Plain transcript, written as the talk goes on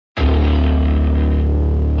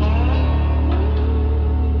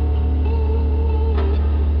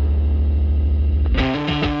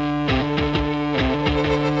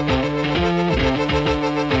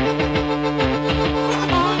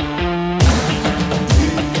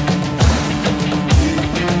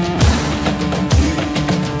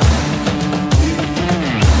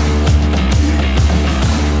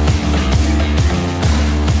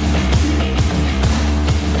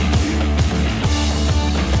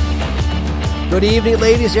Good evening,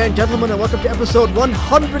 ladies and gentlemen, and welcome to episode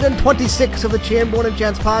 126 of the Chamberlain and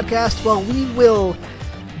Gents podcast. Well, we will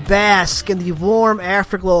bask in the warm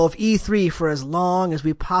afterglow of E3 for as long as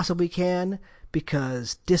we possibly can,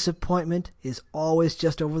 because disappointment is always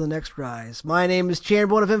just over the next rise. My name is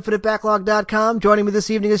Chamberlain of InfiniteBacklog.com. Joining me this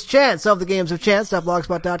evening is Chance of the Games of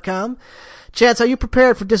Chance.blogspot.com. Chance, are you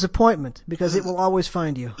prepared for disappointment? Because it will always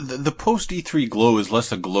find you. The post-E3 glow is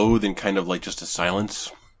less a glow than kind of like just a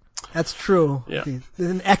silence. That's true. Yeah.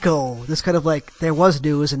 There's an echo. This kind of like, there was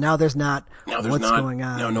news and now there's not. What's going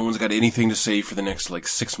on? Now no one's got anything to say for the next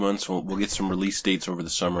 6 months. We'll get some release dates over the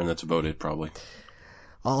summer, and that's about it, probably.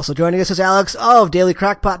 Also joining us is Alex of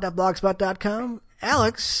dailycrackpot.blogspot.com.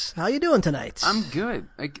 Alex, how you doing tonight? I'm good.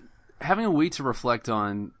 Having a week to reflect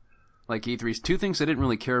on E3's two things I didn't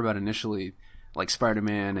really care about initially, like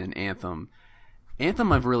Spider-Man and Anthem.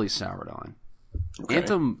 Anthem I've really soured on. Okay.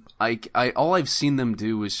 Anthem, all I've seen them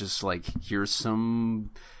do is just here's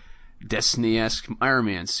some Destiny-esque Iron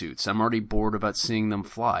Man suits. I'm already bored about seeing them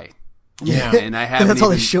fly. Yeah, and I haven't. That's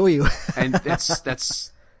all they show you. And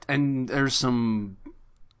and there's some,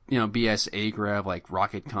 BS A-grab like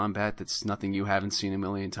rocket combat. That's nothing you haven't seen a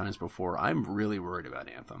million times before. I'm really worried about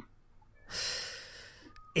Anthem.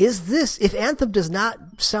 Is this, if Anthem does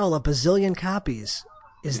not sell a bazillion copies,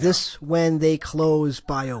 is this when they close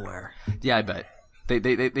BioWare? Yeah, I bet.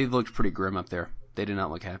 They looked pretty grim up there. They did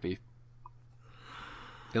not look happy.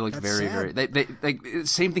 They looked very, sad. very...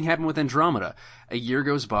 Same thing happened with Andromeda. A year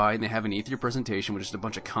goes by and they have an E3 presentation with just a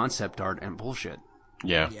bunch of concept art and bullshit.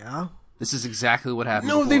 Yeah. Yeah? This is exactly what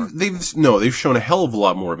happened before. They've shown a hell of a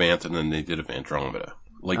lot more of Anthem than they did of Andromeda.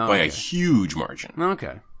 By a huge margin.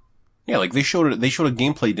 Okay. Yeah, they showed a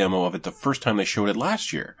gameplay demo of it the first time they showed it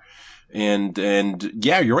last year. And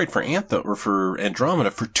yeah, you're right, for Anthem, or for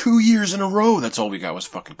Andromeda, for 2 years in a row, that's all we got was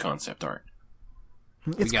fucking concept art.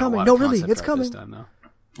 It's coming. No, really, it's coming. This time, though.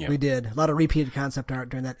 Yeah. We did. A lot of repeated concept art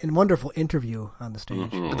during that wonderful interview on the stage.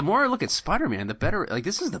 Mm-hmm. But the more I look at Spider-Man, the better,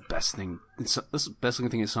 this is the best thing, this is the best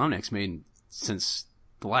looking thing Insomniac's made since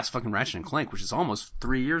the last fucking Ratchet and Clank, which is almost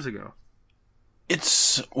 3 years ago.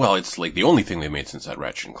 It's the only thing they've made since that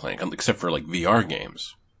Ratchet and Clank, except for VR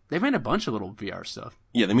games. They've made a bunch of little VR stuff.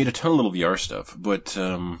 Yeah, they made a ton of little VR stuff, but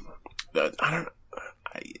I don't.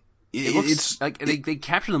 They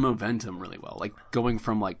capture the momentum really well. Going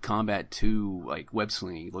from combat to web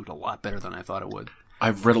slinging looked a lot better than I thought it would.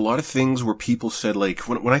 I've read a lot of things where people said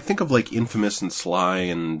when I think of Infamous and Sly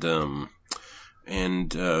and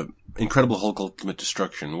Incredible Hulk Ultimate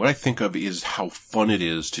Destruction, what I think of is how fun it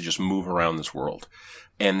is to just move around this world.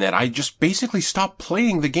 And that I just basically stopped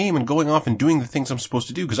playing the game and going off and doing the things I'm supposed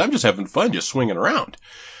to do because I'm just having fun just swinging around.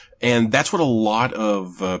 And that's what a lot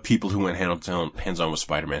of people who went hands-on with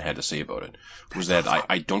Spider-Man had to say about it. Was that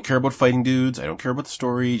I don't care about fighting dudes, I don't care about the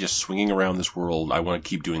story, just swinging around this world. I want to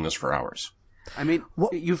keep doing this for hours. I mean,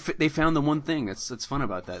 they found the one thing that's fun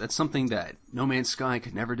about that. That's something that No Man's Sky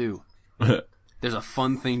could never do. There's a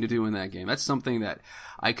fun thing to do in that game. That's something that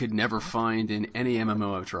I could never find in any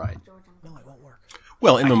MMO I've tried. No, it won't work.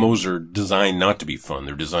 Well, MMOs are designed not to be fun.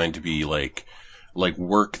 They're designed to be like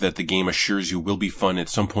work that the game assures you will be fun at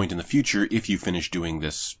some point in the future if you finish doing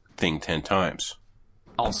this thing 10 times.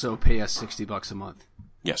 Also, pay us $60 a month.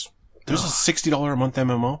 Yes. There's a $60 a month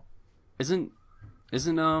MMO? Isn't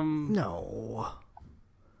No.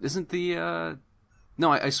 Isn't the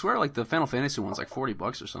No, I swear the Final Fantasy one's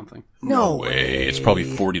 $40 or something. No way. It's probably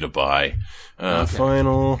 $40 to buy. Okay.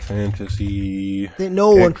 Final Fantasy.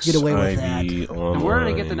 No one could get away with that. Online. And where did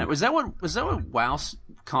I get the net? Was that what WoW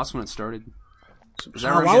cost when it started?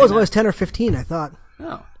 WoW was always 10 or 15, I thought.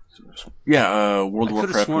 Oh. Yeah, World of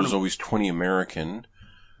Warcraft was always 20 American.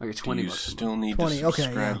 Like $20. You still need to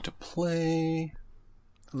subscribe to play.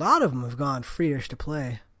 A lot of them have gone free-ish to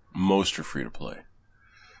play. Most are free to play.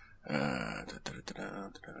 That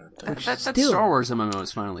Star Wars MMO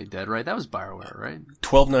is finally dead, right? That was BioWare, right?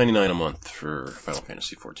 $12.99 a month for Final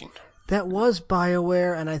Fantasy XIV. That was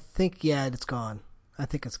BioWare, and I think, it's gone. I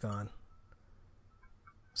think it's gone.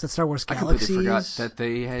 Is that Star Wars Galaxies? I completely forgot that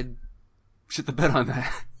they had shit the bed on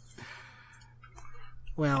that.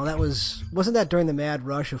 Well, wasn't that during the mad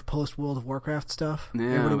rush of post-World of Warcraft stuff?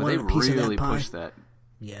 Yeah, but they really pushed that.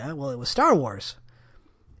 Yeah, well, it was Star Wars.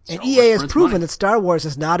 And EA has proven that Star Wars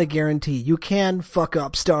is not a guarantee. You can fuck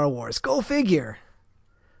up Star Wars. Go figure.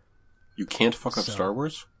 You can't fuck up Star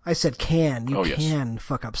Wars? I said can. You can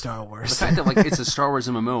fuck up Star Wars. The fact that it's a Star Wars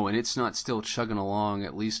MMO and it's not still chugging along,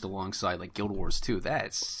 at least alongside Guild Wars 2,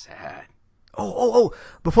 that's sad. Oh!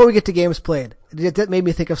 Before we get to games played, that made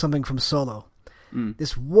me think of something from Solo.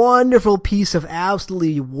 This wonderful piece of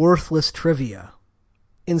absolutely worthless trivia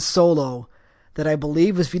in Solo that I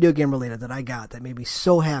believe was video game related that I got that made me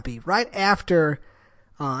so happy. Right after,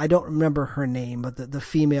 I don't remember her name, but the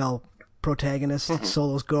female protagonist,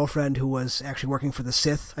 Solo's girlfriend, who was actually working for the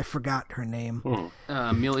Sith. I forgot her name.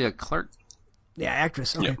 Amelia Clark. Yeah,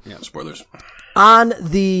 actress. Okay. Yeah, spoilers. On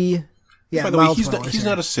the... Yeah, By the way, mild he's spoilers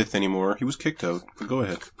not a Sith anymore. He was kicked out. But go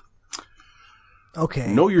ahead. Okay.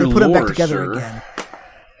 Know your they put him back lore, together sir. again.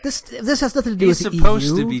 This has nothing to do He's with the supposed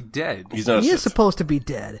EU. to be dead. He's not a He Sith. is supposed to be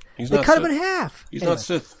dead. He's they not cut him Sith. in half. He's Anyway. not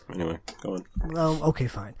Sith. Anyway, go on. Oh, okay,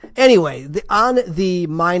 fine. Anyway, on the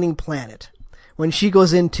mining planet, when she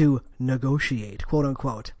goes in to negotiate, quote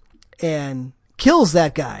unquote, and kills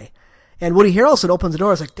that guy, and Woody Harrelson opens the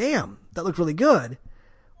door, it's like, damn, that looked really good.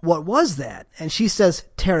 What was that? And she says,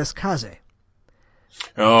 Terras Kaze,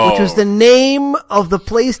 Oh, which was the name of the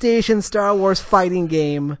PlayStation Star Wars fighting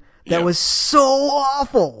game that was so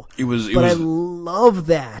awful. But I love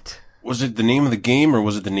that. Was it the name of the game, or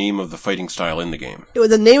was it the name of the fighting style in the game?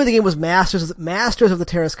 The name of the game was Masters of the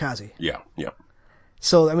Terras Kaze. Yeah.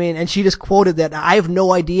 So, I mean, and she just quoted that. I have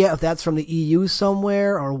no idea if that's from the EU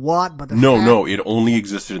somewhere or what, but No, it only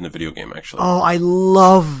existed in the video game, actually. Oh, I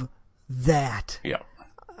love that. Yeah.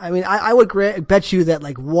 I mean, I would bet you that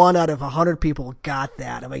like 1 out of 100 people got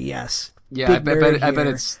that. I'm like, yes. Yeah, I Big bet nerd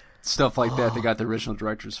it's stuff like that that got the original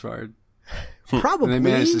directors fired. Probably. And they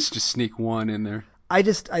managed to just sneak one in there.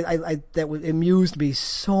 That amused me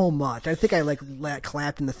so much. I think I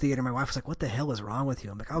clapped in the theater. My wife was like, "What the hell is wrong with you?"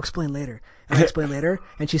 I'm like, "I'll explain later." And I explained later,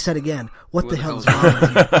 and she said again, "What the hell is wrong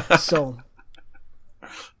with you?" So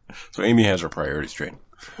Amy has her priorities straight.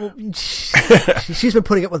 Well, she's been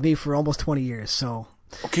putting up with me for almost 20 years. So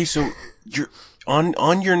Okay, so you're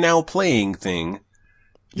on your now playing thing.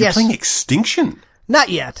 You're yes, playing Extinction. not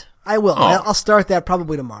yet. I will. Oh. I'll start that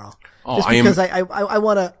probably tomorrow. Oh, Just because I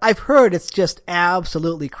want to. I've heard it's just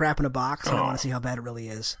absolutely crap in a box, and I want to see how bad it really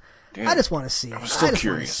is. Damn. I just want to see. I was still just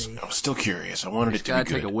curious. wanna see. I was still curious. I wanted it to Gotta be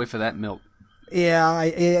good. take a whiff of that milk. Yeah,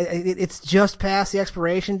 it's just past the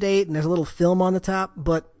expiration date, and there's a little film on the top,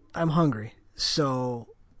 but I'm hungry, so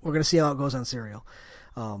we're gonna see how it goes on cereal.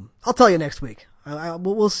 I'll tell you next week.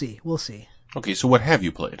 We'll see. We'll see. Okay, so what have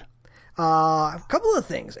you played? A couple of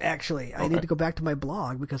things actually. I need to go back to my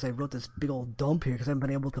blog because I wrote this big old dump here because I haven't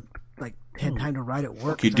been able to had time to write at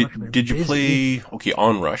work. Okay, did you play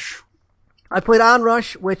Onrush? I played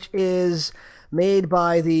Onrush, which is made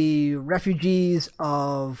by the refugees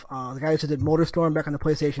of the guys who did MotorStorm back on the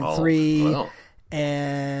PlayStation 3, well.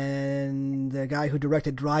 and the guy who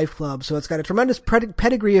directed Drive Club. So it's got a tremendous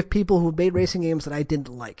pedigree of people who made racing games that I didn't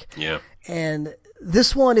like. Yeah. And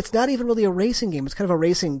this one, it's not even really a racing game. It's kind of a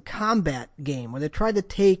racing combat game where they tried to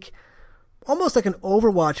take almost like an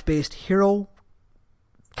Overwatch-based hero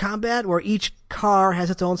combat where each car has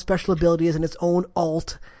its own special abilities and its own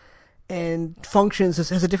ult and functions,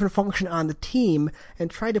 has a different function on the team, and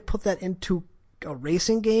try to put that into a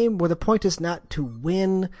racing game where the point is not to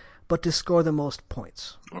win, but to score the most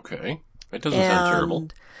points. Okay. That doesn't sound terrible.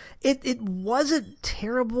 It wasn't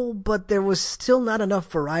terrible, but there was still not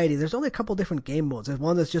enough variety. There's only a couple different game modes. There's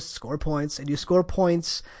one that's just score points, and you score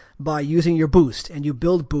points by using your boost, and you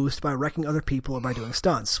build boost by wrecking other people or by doing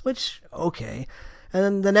stunts, which, okay. And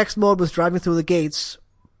then the next mode was driving through the gates,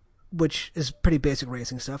 which is pretty basic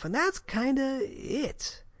racing stuff, and that's kind of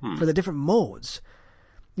it for the different modes.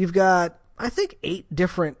 You've got, I think, 8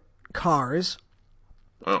 different cars,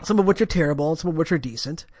 some of which are terrible, and some of which are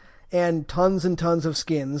decent, and tons of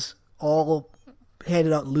skins, all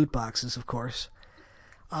handed out in loot boxes, of course.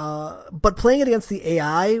 But playing it against the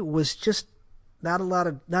AI was just not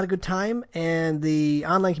a good time, and the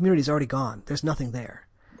online community is already gone. There's nothing there.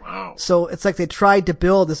 Wow. So it's like they tried to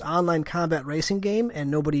build this online combat racing game, and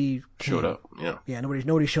nobody Showed up. Yeah. Yeah,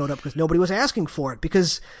 nobody showed up because nobody was asking for it.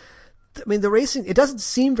 Because, I mean, the racing, it doesn't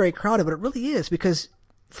seem very crowded, but it really is, because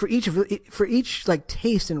for each like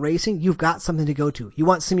taste in racing, you've got something to go to. You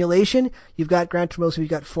want simulation, you've got Gran Turismo, you've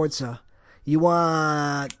got Forza. You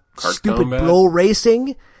want Kart stupid combat. blow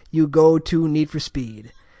racing, you go to Need for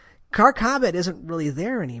Speed. Car combat isn't really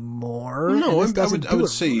there anymore. No, and this I would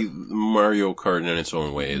say Mario Kart in its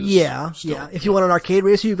own way is yeah. still, If you want an arcade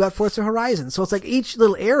racer, you've got Forza Horizon. So it's like each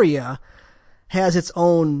little area has its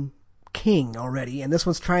own king already, and this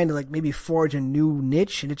one's trying to like maybe forge a new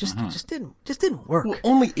niche, and it just didn't work. Well,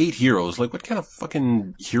 only 8 heroes. Like, what kind of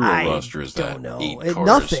fucking hero roster is that? I don't know. 8 cars.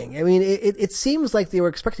 Nothing. I mean, it seems like they were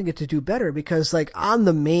expecting it to do better because, like, on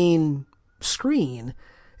the main screen,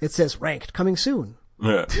 it says ranked coming soon.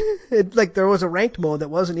 Yeah. Like, there was a ranked mode that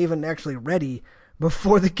wasn't even actually ready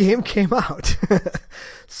before the game came out.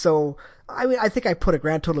 So, I mean, I think I put a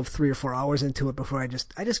grand total of 3 or 4 hours into it before I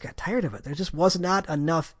just got tired of it. There just was not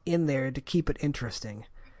enough in there to keep it interesting.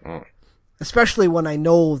 Especially when I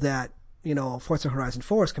know that, Forza Horizon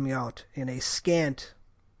 4 is coming out in a scant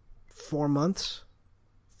 4 months,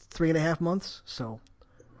 3.5 months, so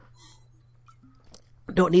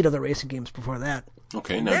don't need other racing games before that.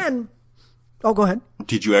 Okay, And now, then, go ahead.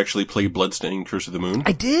 did you actually play Bloodstained Curse of the Moon?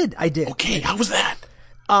 I did. Okay, how was that?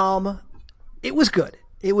 It was good.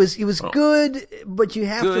 It was good, but you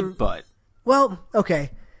have to... Good, but Well,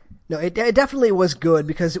 okay. No, it definitely was good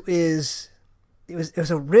because it was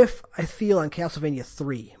a riff, I feel, on Castlevania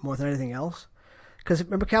 3 more than anything else. Because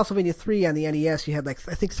remember Castlevania 3 on the NES, you had I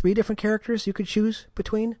think 3 different characters you could choose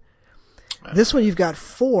between. This one you've got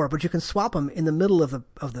 4, but you can swap them in the middle of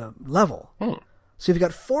the level. So you've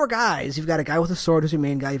got 4 guys. You've got a guy with a sword who's your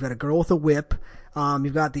main guy. You've got a girl with a whip.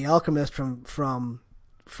 You've got the alchemist from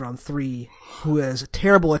 3 who has a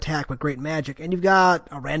terrible attack but great magic, and you've got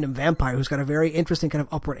a random vampire who's got a very interesting kind of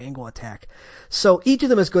upward angle attack. So each of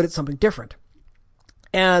them is good at something different.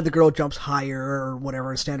 And the girl jumps higher or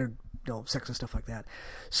whatever, standard sex and stuff like that.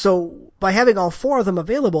 So by having all 4 of them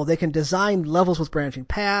available, they can design levels with branching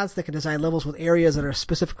paths. They can design levels with areas that are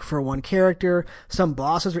specific for one character. Some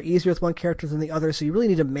bosses are easier with one character than the other, so you really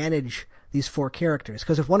need to manage these 4 characters.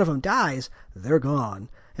 Because if one of them dies, they're gone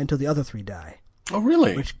until the other 3 die. Oh,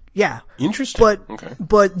 really? Yeah. Interesting.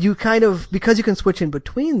 But you kind of, because you can switch in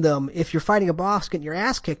between them, if you're fighting a boss getting your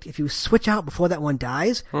ass kicked, if you switch out before that one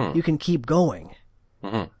dies, you can keep going.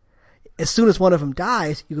 Mm-hmm. As soon as one of them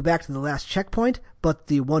dies, you go back to the last checkpoint, but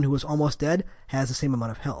the one who was almost dead has the same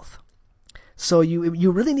amount of health. So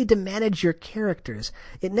you really need to manage your characters.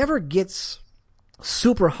 It never gets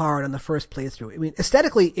super hard on the first playthrough. I mean,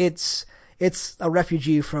 aesthetically, it's a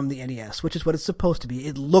refugee from the NES, which is what it's supposed to be.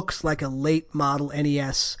 It looks like a late model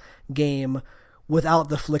NES game without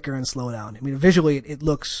the flicker and slowdown. I mean, visually, it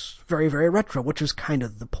looks very, very retro, which is kind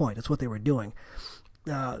of the point. It's what they were doing.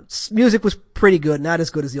 Music was pretty good, not as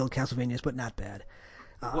good as the old Castlevanias, but not bad.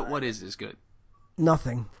 what is good?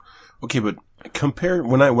 Nothing. Okay, but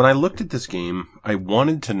when I looked at this game, I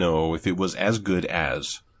wanted to know if it was as good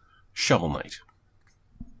as Shovel Knight.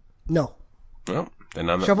 No. Well, then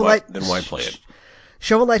why play it?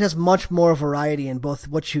 Shovel Knight has much more variety in both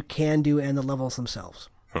what you can do and the levels themselves.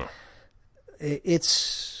 Huh.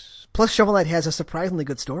 Plus Shovel Knight has a surprisingly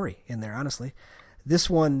good story in there, honestly. This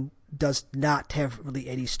one does not have really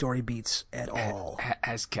any story beats at all.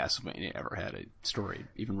 Has Castlevania ever had a story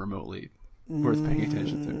even remotely worth paying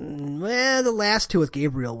attention to? Well, the last 2 with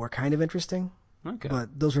Gabriel were kind of interesting. Okay.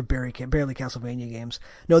 But those were barely Castlevania games.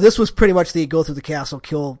 No, this was pretty much the go through the castle,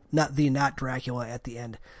 kill not Dracula at the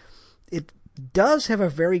end. It does have a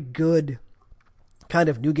very good kind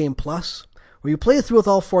of New Game Plus, where you play it through with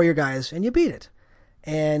all 4 of your guys, and you beat it.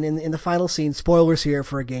 And in the final scene, spoilers here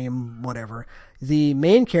for a game, whatever, the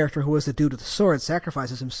main character, who is the dude with the sword,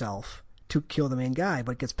 sacrifices himself to kill the main guy,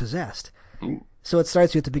 but gets possessed. So it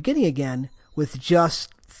starts you at the beginning again with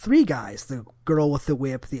just 3 guys, the girl with the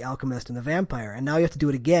whip, the alchemist, and the vampire. And now you have to do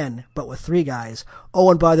it again, but with 3 guys. Oh,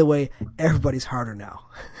 and by the way, everybody's harder now.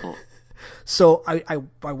 So I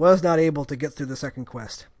was not able to get through the second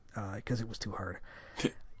quest, because it was too hard.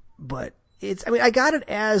 But I got it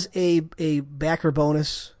as a backer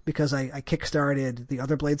bonus because I kickstarted the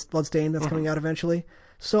other Bloodstain that's coming out eventually.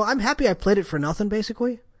 So I'm happy I played it for nothing,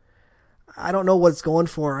 basically. I don't know what it's going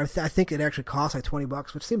for. I think it actually costs like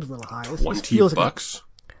 $20, which seems a little high. $20?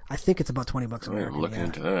 I think it's about $20 American. I'm looking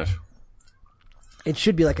into that. It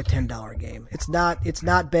should be like a $10 game. It's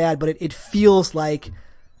not bad, but it feels like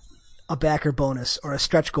a backer bonus or a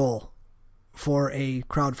stretch goal for a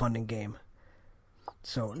crowdfunding game.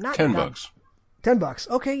 So not $10. $10.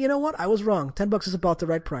 Okay, you know what? I was wrong. $10 is about the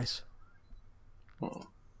right price. Well,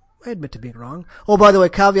 I admit to being wrong. Oh, by the way,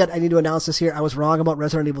 caveat, I need to announce this here. I was wrong about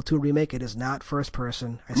Resident Evil 2 Remake. It is not first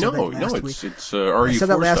person. I said that last week. It's RE4 I said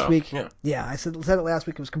that last stuff. week. Yeah, I said it last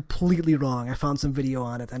week. It was completely wrong. I found some video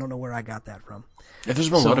on it. I don't know where I got that from. Yeah, there's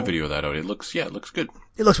been a lot of video of that out. It looks good.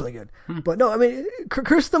 It looks really good. But no, I mean,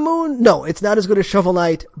 Curse of the Moon, no, it's not as good as Shovel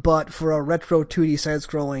Knight, but for a retro 2D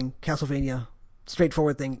side-scrolling Castlevania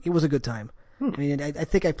straightforward thing, it was a good time. I mean, I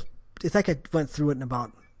think I went through it in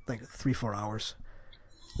about like 3-4 hours,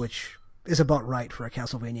 which is about right for a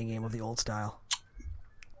Castlevania game of the old style.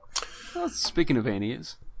 Well, speaking of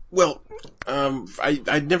Anias. Well,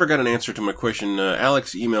 I never got an answer to my question.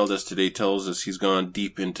 Alex emailed us today, tells us he's gone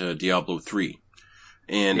deep into Diablo 3.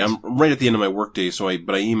 And yes. I'm right at the end of my workday,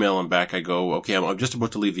 but I email him back. I go, okay, I'm just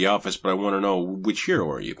about to leave the office, but I want to know, which hero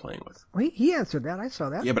are you playing with? Well, he answered that. I saw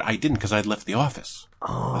that. Yeah, but I didn't because I'd left the office.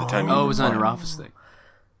 Oh, by the time it was on your office thing.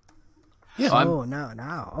 Yeah. So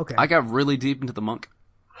now, okay. I got really deep into the monk.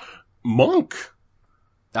 Monk?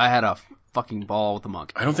 I had a fucking ball with the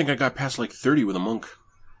monk. I don't think I got past like 30 with a monk.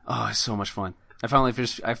 Oh, it's so much fun. I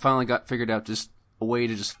finally got figured out just a way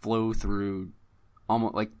to just flow through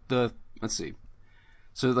almost like let's see.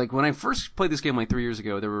 So like when I first played this game like 3 years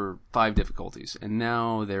ago, there were 5 difficulties, and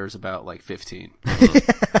now there's about like 15.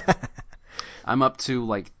 I'm up to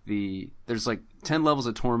like there's like 10 levels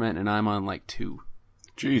of torment, and I'm on like 2.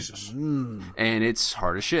 Jesus. And it's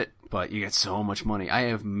hard as shit, but you get so much money. I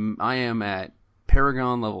am at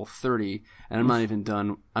Paragon level 30, and I'm not even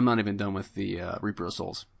done with the Reaper of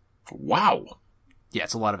Souls. Wow. Yeah,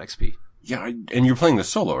 it's a lot of XP. Yeah, and you're playing this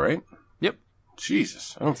solo, right? Yep.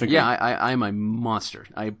 Jesus, I don't think. Yeah, I'm a monster.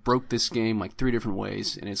 I broke this game like 3 different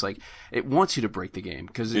ways, and it's like it wants you to break the game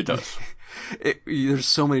because it does. There's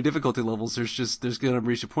so many difficulty levels. There's gonna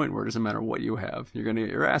reach a point where it doesn't matter what you have, you're gonna get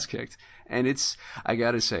your ass kicked. And I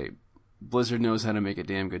gotta say, Blizzard knows how to make a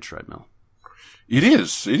damn good treadmill. It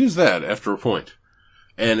is that after a point.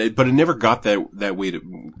 But it never got that way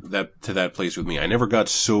to that place with me. I never got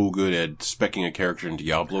so good at speccing a character in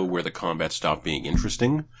Diablo where the combat stopped being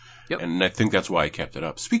interesting. Yep. And I think that's why I kept it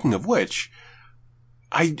up. Speaking of which,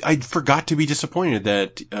 I forgot to be disappointed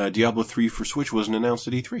that Diablo 3 for Switch wasn't announced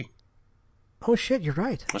at E3. Oh shit, you're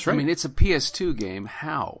right. That's right. I mean, it's a PS2 game.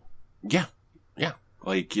 How? Yeah.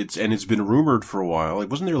 Like it's been rumored for a while. Like,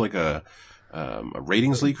 wasn't there like a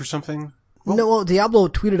ratings leak or something? No, Diablo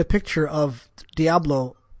tweeted a picture of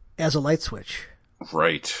Diablo as a light switch.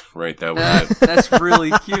 Right. That was it. That's really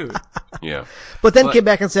cute. Yeah. But then came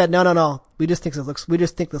back and said, "No. We just think this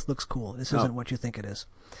looks cool. This isn't what you think it is."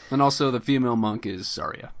 And also, the female monk is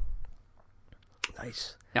Zarya.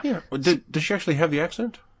 Nice. Yeah. Does she actually have the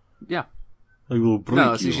accent? Yeah. Like, we'll break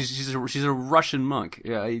No, you. she's a Russian monk.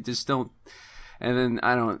 Yeah, you just don't. And then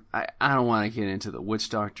I don't want to get into the witch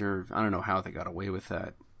doctor. I don't know how they got away with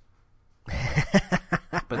that.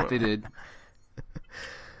 But they did.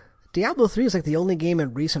 Diablo 3 is like the only game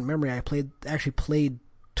in recent memory I actually played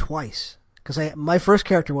twice. Because my first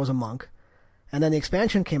character was a monk, and then the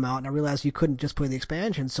expansion came out, and I realized you couldn't just play the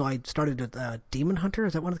expansion, so I started with Demon Hunter.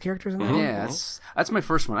 Is that one of the characters in there? Yeah, that's my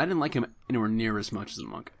first one. I didn't like him anywhere near as much as a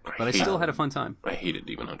monk, but I still had a fun time. I hated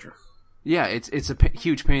Demon Hunter. Yeah, it's a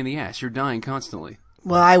huge pain in the ass. You're dying constantly.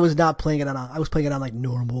 Well, I was not playing it I was playing it on like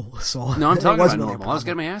normal, so no, I'm talking about really normal. I was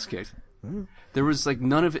getting my ass kicked. There was like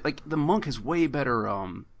none of it. Like the monk has way better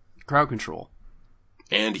crowd control.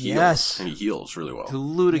 And heals. Yes. And he heals really well. To a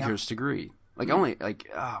ludicrous degree. Like only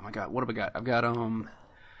oh my god, what have I got? I've got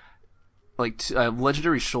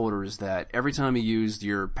legendary shoulders that every time you use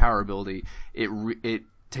your power ability, it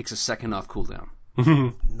takes a second off cooldown.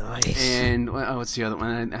 Nice. And what's the other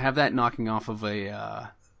one? I have that knocking off of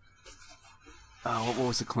a what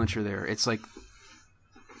was the clincher there? It's like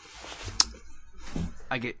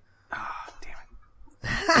I get damn it.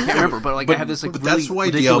 I can't remember, but I have this like but really that's why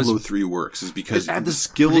ridiculous, Diablo 3 works, is because I have the this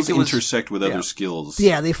skills ridiculous- intersect with other yeah. skills.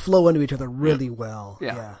 Yeah, they flow into each other really well.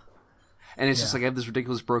 Yeah. Yeah. And it's just like I have this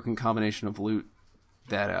ridiculous broken combination of loot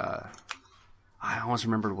that I almost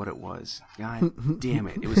remembered what it was. God damn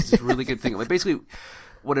it. It was this really good thing. Like basically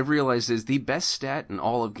what I've realized is the best stat in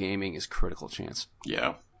all of gaming is critical chance.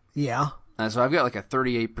 Yeah. Yeah. So I've got like a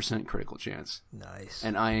 38% critical chance. Nice.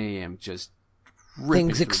 And I am just ripping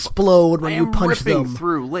Things through explode when I you am punch ripping them.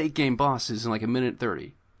 through late game bosses in like a minute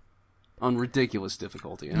 30 on ridiculous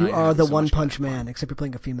difficulty. And You I are have the so one much punch fun. man, except you're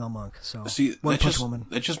playing a female monk. So See, one that punch just, woman.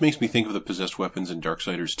 that just makes me think of the possessed weapons in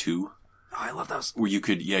Darksiders 2. Oh, I love those. Where you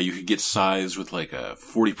could get scythes with like a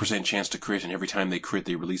 40% chance to crit, and every time they crit,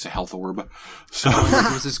 they release a health orb. So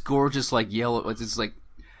There was this gorgeous like yellow, it's like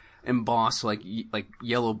embossed like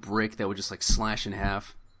yellow brick that would just like slash in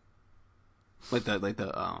half, like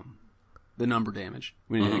the number damage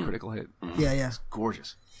when you hit a critical hit. Yeah.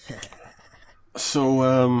 Gorgeous.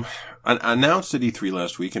 So announced at E3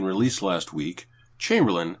 last week and released last week,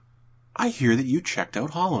 Chamberlain, I hear that you checked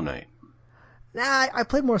out Hollow Knight. Nah, I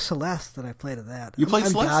played more Celeste than I played of that. You played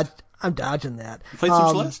Celeste? I'm dodging that. You played some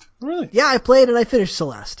Celeste? Really? Yeah, I played and I finished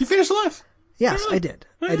Celeste. You finished Celeste? Yes, Really? I did.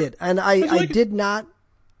 I did. And I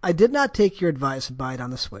did not take your advice and buy it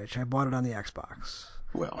on the Switch. I bought it on the Xbox.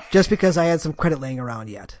 Well, Just because I had some credit laying around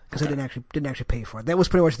yet. Because I didn't actually pay for it. That was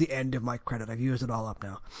pretty much the end of my credit. I've used it all up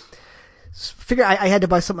now. Figure I had to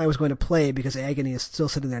buy something I was going to play because Agony is still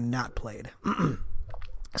sitting there not played.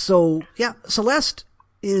 So, yeah, Celeste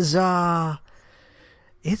is,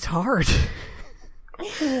 it's hard.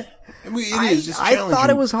 I mean, it is. It's I challenging. thought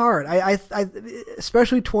it was hard. I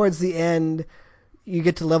especially towards the end, you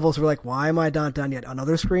get to levels where like, why am I not done yet?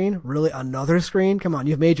 Another screen? Really? Another screen? Come on,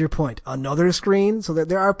 you've made your point. Another screen? So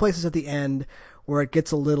there are places at the end where it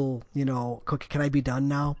gets a little, can I be done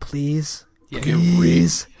now, please? Yeah,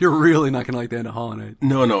 Please. You're really not gonna like the end of Hollow Knight.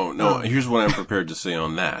 No. Here's what I'm prepared to say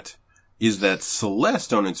on that. is that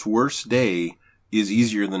Celeste on its worst day is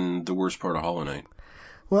easier than the worst part of Hollow Knight.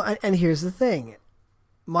 Well, and here's the thing.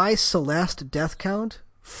 My Celeste death count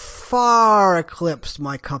far eclipsed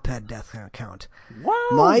my Cuphead death count. Wow.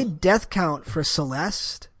 My death count for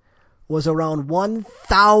Celeste was around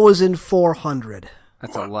 1,400.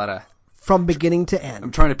 That's a lot of... From beginning to end.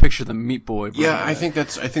 I'm trying to picture the Meat Boy. Yeah, I think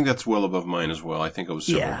that's well above mine as well. I think it was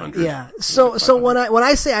several hundred. Yeah. So when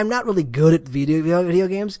I say I'm not really good at video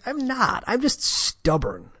games, I'm not. I'm just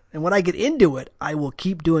stubborn. And when I get into it, I will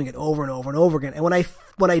keep doing it over and over and over again. And when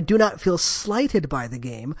I do not feel slighted by the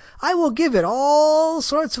game, I will give it all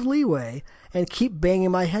sorts of leeway and keep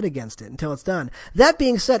banging my head against it until it's done. That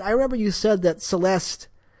being said, I remember you said that Celeste,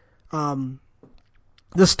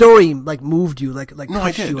 the story moved you,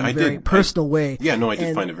 touched you in a very personal way. Yeah, no, I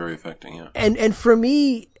did find it very affecting. Yeah, and for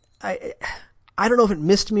me, I don't know if it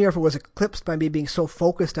missed me or if it was eclipsed by me being so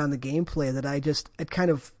focused on the gameplay that it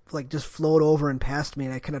kind of just flowed over and past me,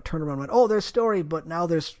 and I kind of turned around and went, oh, there's story, but now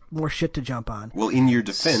there's more shit to jump on. Well, in your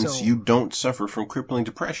defense, you don't suffer from crippling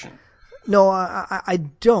depression. No, I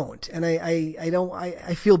don't, and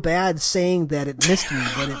I feel bad saying that it missed me,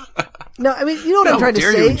 but it. No, I mean, you know what I'm trying to say.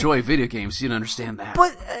 How dare you enjoy video games? You don't understand that.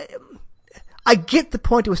 But I get the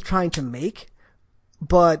point it was trying to make,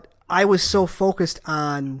 but I was so focused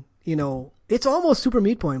on, it's almost Super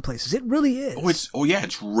Meat Boy in places. It really is.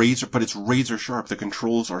 It's razor sharp. The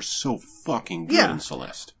controls are so fucking good in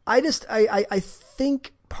Celeste. I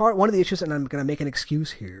think one of the issues, and I'm going to make an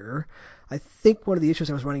excuse here, I think one of the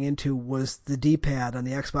issues I was running into was the D-pad on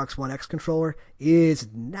the Xbox One X controller is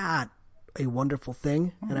not a wonderful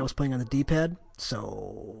thing, and I was playing on the D-pad,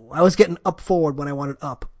 so I was getting up forward when I wanted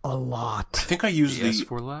up a lot. I think I used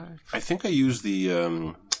PS4 Live. I think I used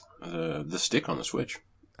the stick on the Switch.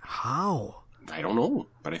 How? I don't know,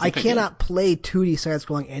 but I cannot play 2D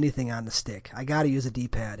side-scrolling anything on the stick. I got to use a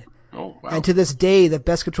D-pad. Oh, wow. And to this day, the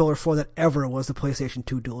best controller for that ever was the PlayStation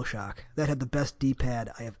 2 DualShock. That had the best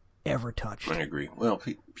D-pad I have ever touched. I agree. Well,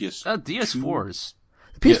 DS4 is...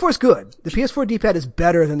 The PS4 is good. The PS4 D-pad is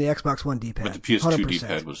better than the Xbox One D-pad. But the PS2 100%.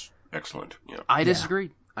 D-pad was excellent. Yeah. I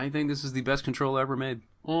disagree. I think this is the best controller ever made.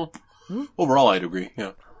 Well, overall, I'd agree.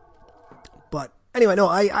 Yeah. But anyway, no,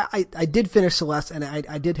 I did finish Celeste, and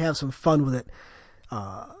I did have some fun with it.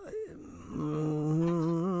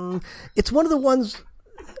 It's one of the ones.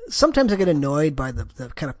 Sometimes I get annoyed by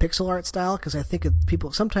the kind of pixel art style because I think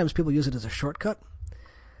sometimes people use it as a shortcut.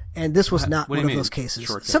 And this was not one of those cases.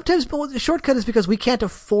 Shortcut? Sometimes the shortcut is because we can't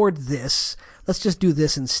afford this. Let's just do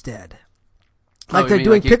this instead. Like they're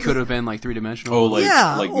doing. It could have been like 3-dimensional. Oh,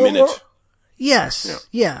 Minute. Yes,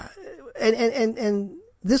 yeah. And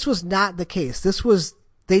this was not the case.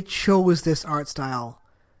 They chose this art style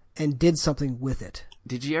and did something with it.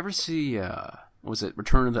 Did you ever see? Was it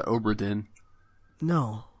Return of the Obra Dinn?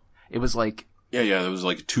 No. It was like. Yeah. It was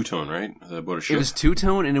like two-tone, right? About a ship. It was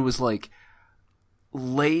two-tone, and it was like.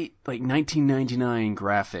 Late 1999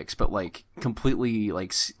 graphics, but completely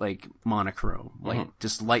like monochrome,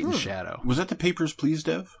 just light and shadow. Was that the Papers, Please,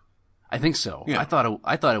 Dev? I think so. Yeah. I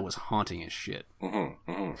thought it was haunting as shit. And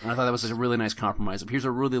I thought that was a really nice compromise. Here's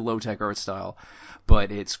a really low tech art style, but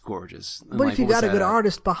it's gorgeous. But if you got a good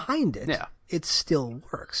artist behind it, it still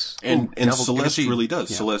works. And Celeste really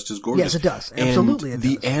does. Yeah. Celeste is gorgeous. Yes, it does. Absolutely, and it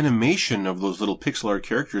does. The animation of those little pixel art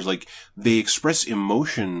characters, they express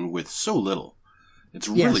emotion with so little. It's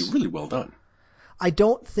really, really well done. I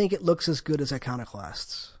don't think it looks as good as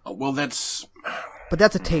Iconoclasts. Well, that's... But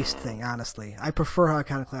that's a taste thing, honestly. I prefer how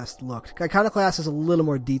Iconoclast looked. Iconoclast is a little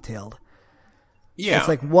more detailed. Yeah. It's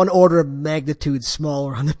like one order of magnitude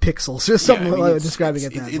smaller on the pixels. There's something describing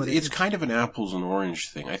it that. It's kind of an apples and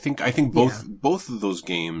orange thing. I think both of those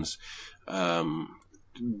games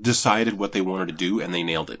decided what they wanted to do, and they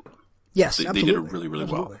nailed it. Yes, They did it really, really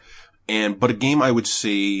well. But a game I would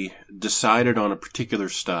say decided on a particular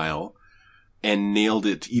style and nailed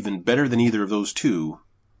it even better than either of those two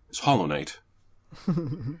is Hollow Knight.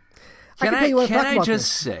 Can I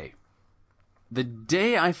just say, the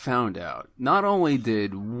day I found out, not only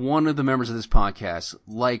did one of the members of this podcast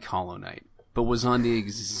like Hollow Knight, but was on the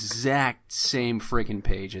exact same freaking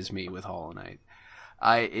page as me with Hollow Knight.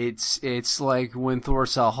 It's like when Thor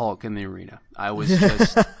saw Hulk in the arena. I was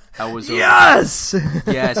yes!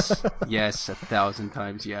 Yes, 1,000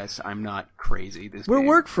 times yes. I'm not crazy. We're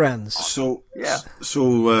work friends. So,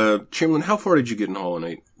 Chamberlain, how far did you get in Hollow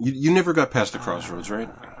Knight? You never got past the crossroads, right?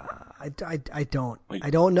 I don't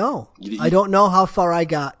know. I don't know how far I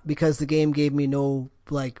got because the game gave me no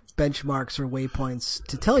like benchmarks or waypoints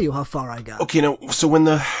to tell you how far I got. Okay, now, so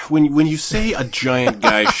when you say a giant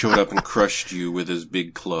guy showed up and crushed you with his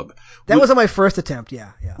big club, That was on my first attempt,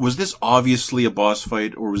 yeah. was this obviously a boss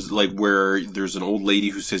fight, or was it like where there's an old lady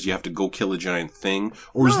who says you have to go kill a giant thing,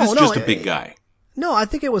 or is this just a big guy? No, I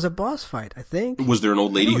think it was a boss fight, I think. Was there an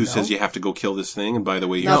old lady who know. says you have to go kill this thing, and by the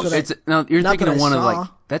way, Not here's... that No, you're Not thinking that of I one of saw. like,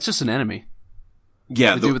 that's just an enemy.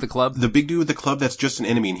 Yeah, The dude with the club? The big dude with the club, that's just an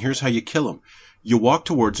enemy, and here's how you kill him. You walk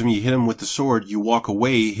towards him, you hit him with the sword, you walk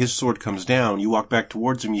away, his sword comes down, you walk back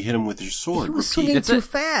towards him, you hit him with your sword. He was Repeat. swinging That's too it.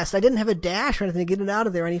 fast. I didn't have a dash or anything to get it out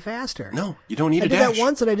of there any faster. No, you don't need I a did dash. that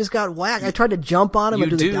once and I just got whacked. I tried to jump on him You and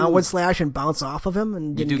do the do. downward slash and bounce off of him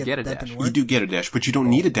and didn't do get a that dash. didn't You work. do get a dash, but you don't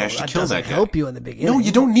need a dash to That kill doesn't that guy. help you in the beginning. No,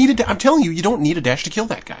 you don't need a dash. I'm telling you, you don't need a dash to kill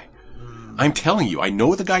that guy. I'm telling you, I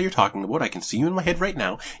know the guy you're talking about. I can see you in my head right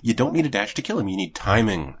now. You don't need a dash to kill him. You need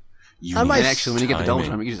timing. You I need might- And actually, when you get the double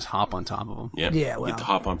timing. jump, you can just hop on top of him. Yeah, Yeah, you well. get the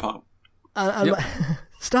hop on pop.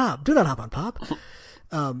 Stop. Do not hop on Pop.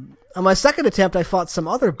 On my second attempt, I fought some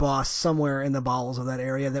other boss somewhere in the bowels of that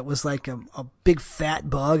area that was like a big fat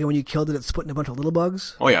bug, and when you killed it, it split into a bunch of little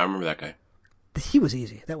bugs. Oh yeah, I remember that guy. He was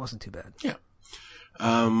easy. That wasn't too bad. Yeah.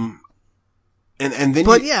 And then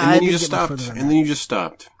But you, yeah, and I then you didn't just get much stopped. further than And then you just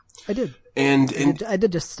stopped. I did. And I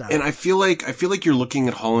did just stop. And I feel like you're looking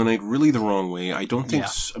at Hollow Knight really the wrong way. I don't think,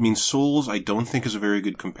 Yeah. I mean, Souls, I don't think is a very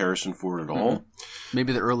good comparison for it at all.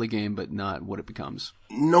 Maybe the early game, but not what it becomes.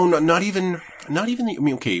 No, not even the, I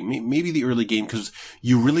mean, okay, maybe the early game, because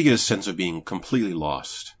you really get a sense of being completely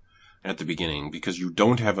lost at the beginning, because you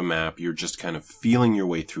don't have a map, you're just kind of feeling your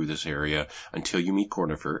way through this area until you meet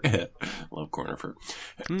Cornifer. Love Cornifer.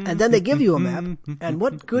 And then they give you a map, and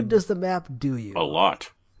what good does the map do you? A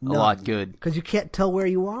lot. A lot good. Because you can't tell where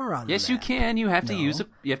you are on Yes, the you map. can. You have to you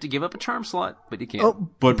have to give up a charm slot, but you can't. Oh,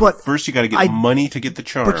 But first you gotta get money to get the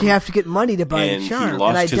charm. But you have to get money to buy And the he charm. lost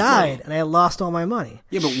And I his died, money. and I lost all my money.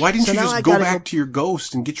 Yeah, but why didn't So you now just I go gotta back to your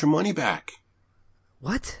ghost and get your money back?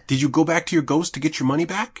 What? Did you go back to your ghost to get your money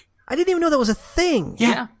back? I didn't even know that was a thing.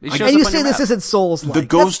 Yeah, it shows And you up on say your this map. isn't Souls-like. The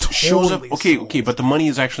ghost That's shows up. totally Okay, Souls. but the money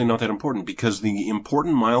is actually not that important, because the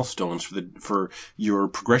important milestones for your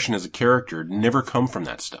progression as a character never come from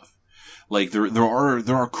that stuff. Like there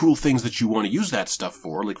are cool things that you want to use that stuff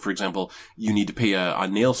for. Like, for example, you need to pay a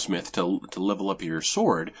nailsmith to level up your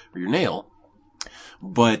sword or your nail.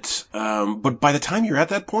 But by the time you're at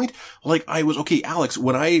that point, like I was, okay, Alex,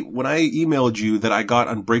 when I emailed you that I got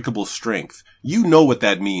Unbreakable Strength, you know what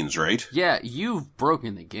that means, right? Yeah, you've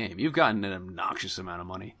broken the game. You've gotten an obnoxious amount of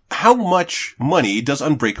money. How much money does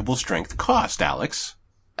Unbreakable Strength cost, Alex?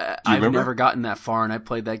 I've remember? never gotten that far, and I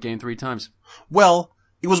played that game 3 times. Well,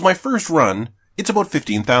 it was my first run. It's about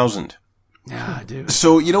 15,000. Yeah, dude.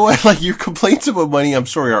 So, you know what? Like, your complaints about money, I'm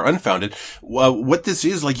sorry, are unfounded. What this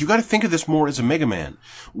is, like, you gotta think of this more as a Mega Man,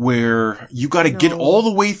 where you gotta get all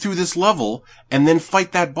the way through this level and then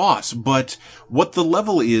fight that boss. But what the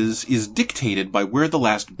level is dictated by where the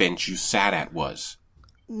last bench you sat at was.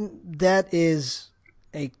 That is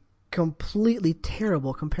a completely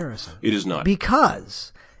terrible comparison. It is not.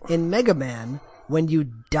 Because in Mega Man, when you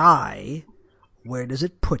die, where does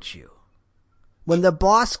it put you? When the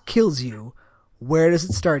boss kills you, where does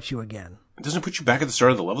it start you again? It doesn't put you back at the start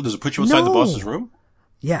of the level. Does it put you outside the No. boss's room?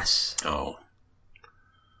 Yes. Oh.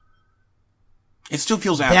 It still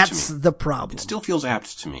feels apt That's to me. the problem. It still feels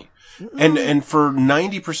apt to me. And for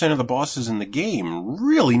 90% of the bosses in the game,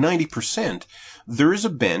 really 90%, there is a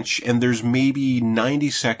bench and there's maybe 90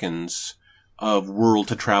 seconds of world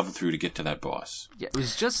to travel through to get to that boss. Yeah, it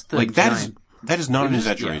was just the Like, that giant. is not an It is-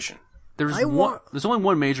 yeah. exaggeration. There's I want- there's only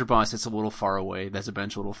one major boss that's a little far away. That's a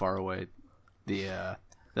bench a little far away. The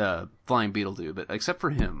flying beetle dude, but except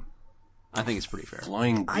for him, I think it's pretty fair.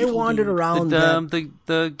 Flying I beetle wandered dude. around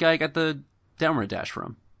The guy got the downward dash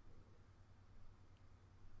from.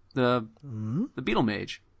 The beetle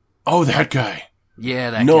mage. Oh, that guy.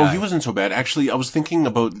 Yeah, that No, guy. he wasn't so bad. Actually, I was thinking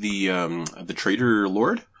about the Trader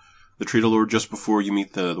Lord. The Trader Lord just before you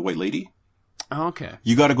meet the White Lady. Oh, okay.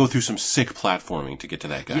 You gotta go through some sick platforming to get to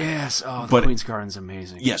that guy. Yes. Oh, the But- Queen's Garden's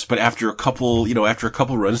amazing. Yes, but after a couple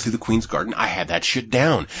runs through the Queen's Garden, I had that shit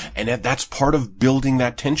down. And that's part of building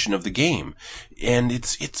that tension of the game. And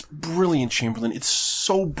it's brilliant, Chamberlain. It's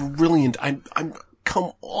so brilliant. I'm,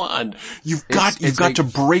 come on. You've got to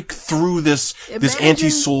break through this Imagine-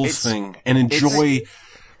 anti-souls thing and enjoy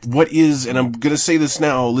what is, and I'm gonna say this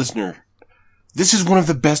now, listener. This is one of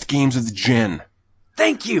the best games of the gen.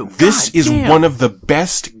 Thank you. This God is damn. one of the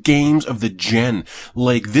best games of the gen.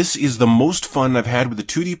 Like, this is the most fun I've had with a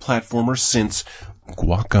 2D platformer since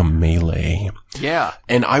Guacamelee. Yeah.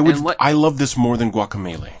 And And I love this more than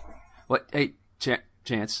Guacamelee. What? Hey,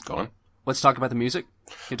 Chance. Go on. Let's talk about the music.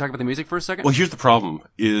 you talk about the music for a second? Well, here's the problem,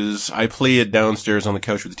 is I play it downstairs on the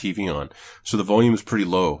couch with the TV on, so the volume is pretty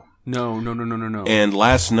low. No. And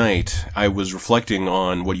last night, I was reflecting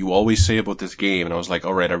on what you always say about this game, and I was like,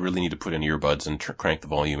 all right, I really need to put in earbuds and crank the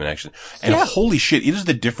volume and actually. And holy shit, it is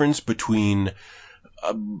the difference between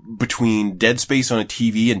Dead Space on a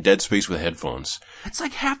TV and Dead Space with headphones. It's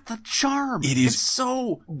like half the charm. It is it's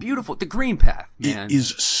so beautiful. The green path, man. It is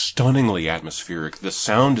stunningly atmospheric. The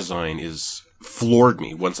sound design is floored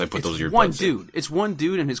me once I put those earbuds one in. dude. It's one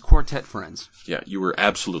dude and his quartet friends. Yeah, you were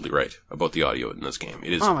absolutely right about the audio in this game.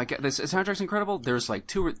 It is. Oh my god, this soundtrack's incredible. There's like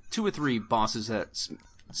two or three bosses that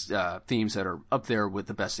themes that are up there with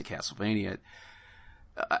the best of Castlevania.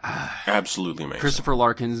 Absolutely amazing. Christopher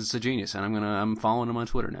Larkin's a genius, and I'm following him on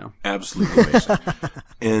Twitter now. Absolutely amazing.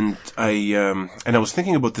 And I was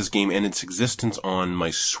thinking about this game and its existence on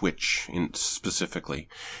my Switch specifically.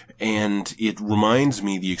 And it reminds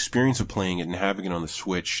me, the experience of playing it and having it on the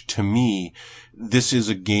Switch, to me, this is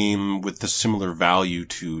a game with the similar value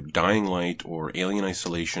to Dying Light or Alien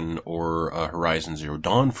Isolation or Horizon Zero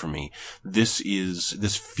Dawn for me. This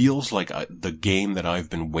feels like the game that I've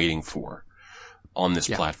been waiting for on this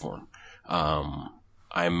platform.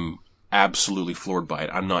 I'm absolutely floored by it.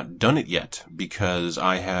 I'm not done it yet because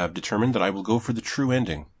I have determined that I will go for the true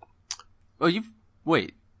ending. Oh, you've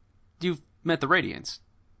met the Radiants?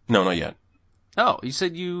 No, not yet. Oh, you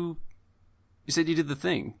said you did the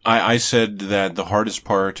thing. I said that the hardest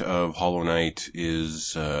part of Hollow Knight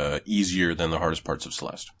is easier than the hardest parts of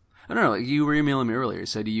Celeste. No, you were emailing me earlier. You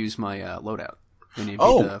said you used my loadout. And you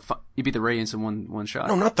beat the Radiance in one shot.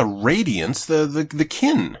 No, not the Radiance, the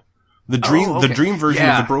kin. The dream version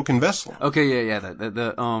of the Broken Vessel. Okay, yeah.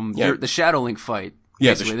 The Shadow Link fight.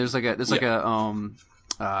 Yeah, basically. There's a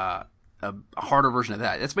harder version of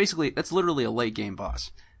that. That's literally a late game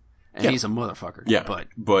boss. And he's a motherfucker. Yeah.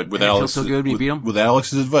 But with Alex, so good when you beat him? With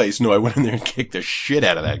Alex's advice, no, I went in there and kicked the shit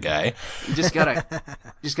out of that guy. You just gotta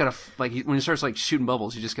like, when he starts like shooting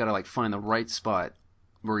bubbles, you just gotta like find the right spot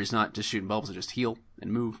where he's not just shooting bubbles, and just heal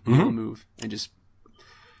and move, and move, and just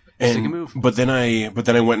stick and move. But then I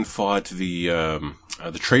went and fought the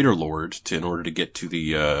Traitor Lord in order to get to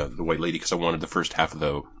the White Lady, because I wanted the first half of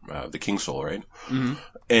the King Soul, right? Mm-hmm.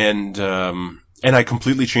 And I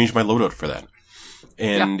completely changed my loadout for that,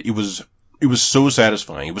 and it was so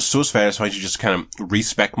satisfying. It was so satisfying to just kind of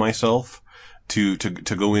respec myself to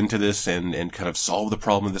go into this and kind of solve the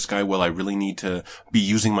problem of this guy. Well, I really need to be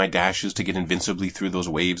using my dashes to get invincibly through those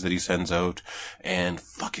waves that he sends out. And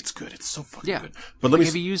fuck, it's good. It's so fucking good. But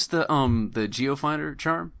have you used the Geofinder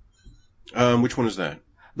charm? Which one is that?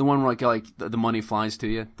 The one where like the money flies to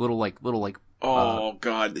you. Little oh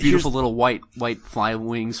god. Beautiful little white fly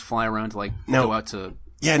wings fly around to like go out to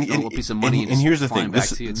a little piece of money. And here's the thing.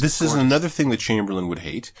 This is another thing that Chamberlain would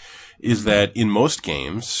hate, is that in most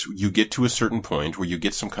games, you get to a certain point where you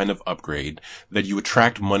get some kind of upgrade that you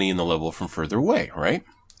attract money in the level from further away, right?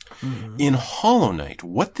 Mm-hmm. In Hollow Knight,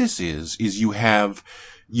 what this is you have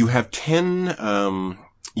 10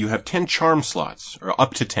 charm slots, or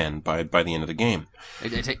up to 10 by the end of the game.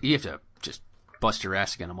 You have to just bust your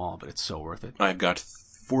ass to get them all, but it's so worth it. I've got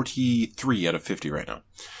 43 out of 50 right now.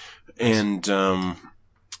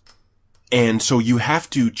 And so you have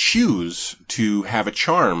to choose to have a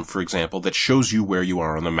charm, for example, that shows you where you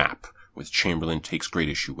are on the map, which Chamberlain takes great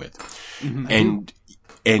issue with. Mm-hmm.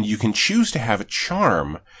 And you can choose to have a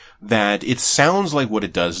charm that it sounds like what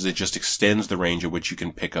it does is it just extends the range at which you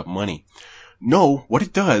can pick up money. No, what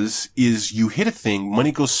it does is you hit a thing,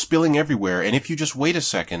 money goes spilling everywhere, and if you just wait a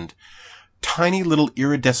second, tiny little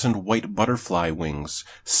iridescent white butterfly wings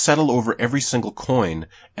settle over every single coin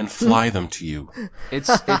and fly them to you.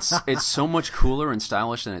 It's so much cooler and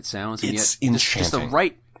stylish than it sounds. And it's yet enchanting. Just the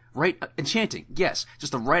right enchanting. Yes,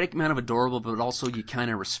 just the right amount of adorable, but also you kind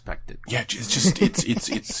of respect it. Yeah,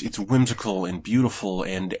 it's whimsical and beautiful,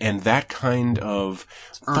 and that kind of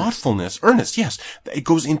thoughtfulness, earnest. Yes, it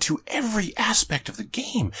goes into every aspect of the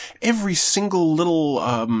game. Every single little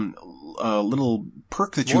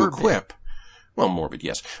perk that you equip. Well, morbid,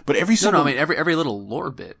 yes, but every single. No, I mean every little lore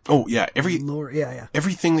bit. Oh yeah, lore, yeah.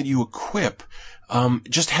 Everything that you equip,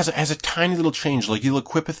 just has a tiny little change. Like you'll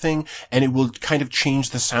equip a thing, and it will kind of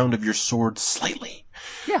change the sound of your sword slightly.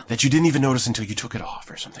 Yeah. That you didn't even notice until you took it off,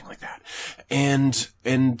 or something like that. And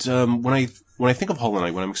when I think of Hollow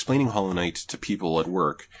Knight, when I'm explaining Hollow Knight to people at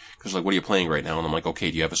work, because like, what are you playing right now? And I'm like, okay,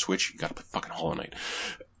 do you have a Switch? You gotta play fucking Hollow Knight.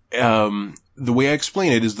 The way I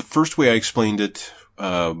explain it is the first way I explained it.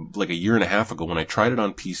 Like a year and a half ago when I tried it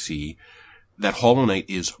on PC, that Hollow Knight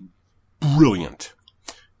is brilliant.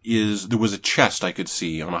 There was a chest I could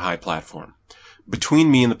see on a high platform. Between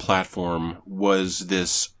me and the platform was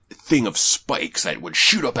this thing of spikes that would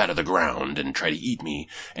shoot up out of the ground and try to eat me,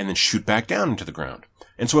 and then shoot back down into the ground.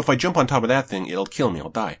 And so if I jump on top of that thing, it'll kill me, I'll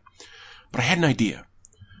die. But I had an idea.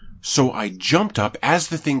 So I jumped up. As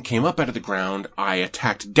the thing came up out of the ground, I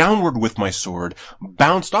attacked downward with my sword,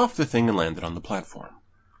 bounced off the thing, and landed on the platform.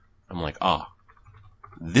 I'm like,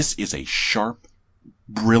 this is a sharp,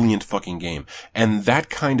 brilliant fucking game. And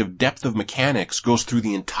that kind of depth of mechanics goes through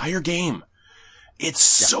the entire game. It's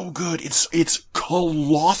so good. It's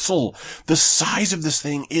colossal. The size of this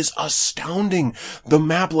thing is astounding. The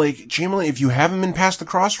map, like, Chamberlain, if you haven't been past the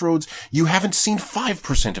crossroads, you haven't seen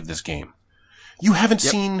 5% of this game. You haven't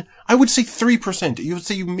seen, I would say 3%. You would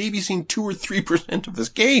say you've maybe seen 2 or 3% of this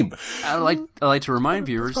game. I like to remind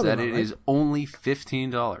viewers that it is only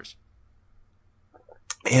 $15.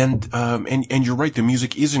 And you're right, the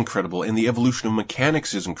music is incredible, and the evolution of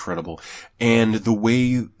mechanics is incredible, and the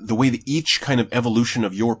way that each kind of evolution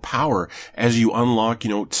of your power, as you unlock,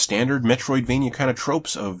 standard Metroidvania kind of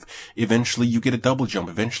tropes of eventually you get a double jump,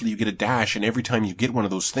 eventually you get a dash, and every time you get one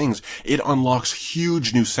of those things, it unlocks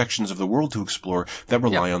huge new sections of the world to explore that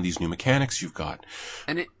rely on these new mechanics you've got.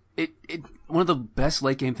 And it one of the best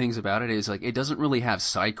late game things about it is, like, it doesn't really have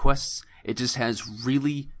side quests, it just has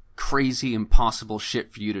really crazy, impossible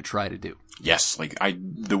shit for you to try to do. Yes, like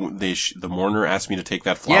the mourner asked me to take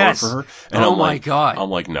that flower for her, and God!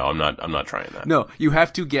 I'm like, no, I'm not trying that. No, you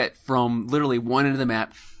have to get from literally one end of the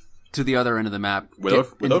map to the other end of the map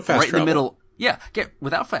without fast travel. In the middle. Yeah,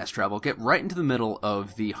 without fast travel. Get right into the middle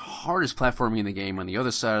of the hardest platforming in the game on the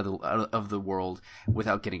other side of the world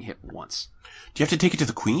without getting hit once. Do you have to take it to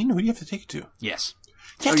the queen? Who do you have to take it to? Yes.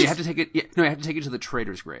 You have to take it. You have to take it to the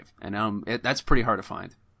Trader's Grave, and that's pretty hard to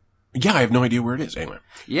find. Yeah, I have no idea where it is. Anyway.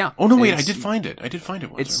 Yeah. Oh no, wait! I did find it.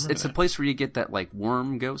 Once. It's a place where you get that, like,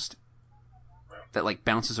 worm ghost that, like,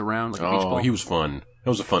 bounces around like a beach ball. He was fun.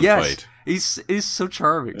 That was a fun fight. He's so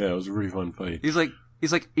charming. Yeah, it was a really fun fight. He's like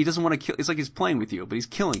he doesn't want to kill. It's like he's playing with you, but he's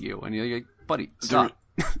killing you, and you're like, buddy, stop.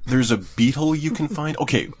 There's a beetle you can find.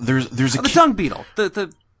 Okay, there's a the dung beetle.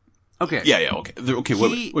 Okay. Yeah. Okay.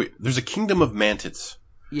 Wait. There's a kingdom of mantids.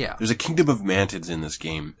 Yeah. There's a kingdom of mantids in this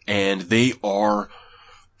game, and they are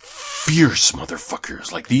fierce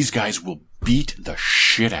motherfuckers. Like, these guys will beat the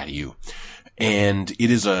shit out of you. And it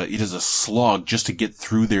is a slog just to get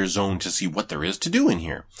through their zone to see what there is to do in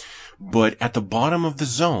here. But at the bottom of the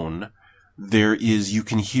zone, you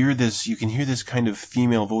can hear this kind of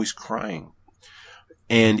female voice crying.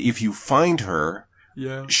 And if you find her,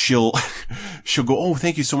 she'll go, "Oh,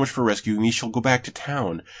 thank you so much for rescuing me." She'll go back to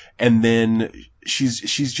town, and then she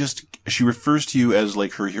refers to you as,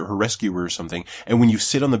 like, her rescuer or something. And when you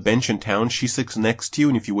sit on the bench in town, she sits next to you,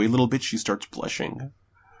 and if you wait a little bit, she starts blushing.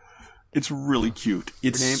 It's really cute.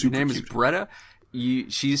 Her name is Bretta.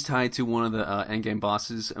 She's tied to one of the endgame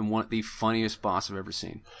bosses, and the funniest boss I've ever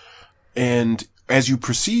seen. And as you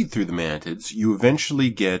proceed through the mantids, you eventually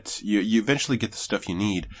get the stuff you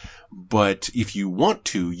need. But if you want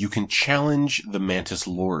to, you can challenge the Mantis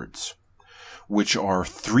Lords, which are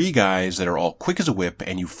 3 guys that are all quick as a whip,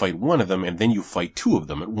 and you fight one of them, and then you fight 2 of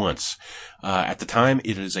them at once. At the time,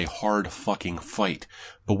 it is a hard fucking fight.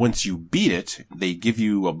 But once you beat it, they give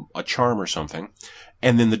you a charm or something,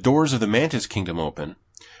 and then the doors of the Mantis Kingdom open,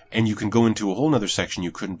 and you can go into a whole nother section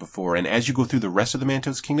you couldn't before. And as you go through the rest of the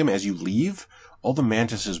Mantis Kingdom, as you leave, all the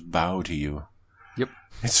mantises bow to you. Yep.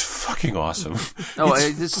 It's fucking awesome.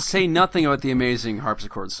 Just say nothing about the amazing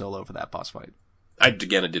harpsichord solo for that boss fight. I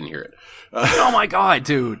didn't hear it. Oh my god,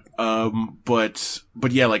 dude. But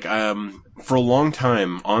yeah, like, for a long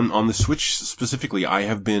time on the Switch specifically, I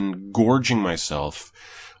have been gorging myself,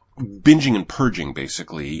 binging and purging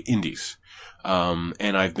basically indies. And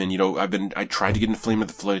I tried to get into Flame of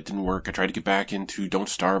the Flood, it didn't work. I tried to get back into Don't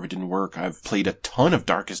Starve, it didn't work. I've played a ton of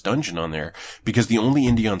Darkest Dungeon on there, because the only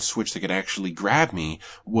indie on Switch that could actually grab me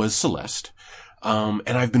was Celeste. And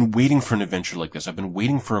I've been waiting for an adventure like this. I've been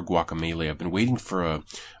waiting for a Guacamelee. I've been waiting for a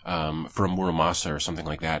Muramasa or something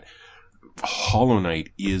like that. Hollow Knight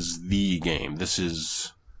is the game.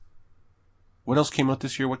 What else came out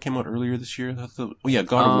this year? What came out earlier this year? God of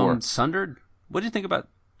War. Sundered? What do you think about,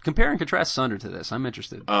 compare and contrast Sundered to this? I'm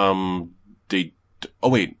interested.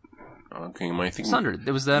 Wait. Okay, am I thinking? Sundered.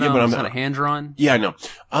 It was that, was that a hand-drawn? Yeah, I know.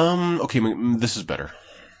 Okay, this is better.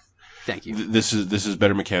 Thank you. This is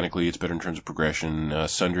better mechanically. It's better in terms of progression.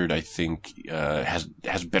 Sundered, I think, has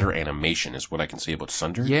better animation, is what I can say about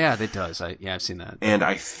Sundered. Yeah, it does. I've seen that. And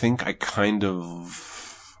I think I can't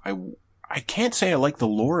say I like the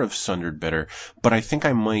lore of Sundered better, but I think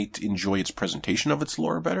I might enjoy its presentation of its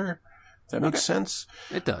lore better. That makes sense.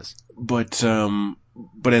 It does. But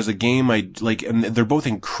but as a game, I like, and they're both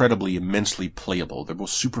immensely playable. They're both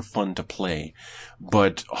super fun to play,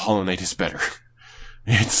 but Hollow Knight is better.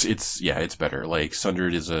 It's better. Like,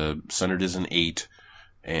 Sundered is an 8,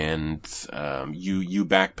 and, you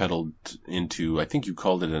backpedaled into, I think you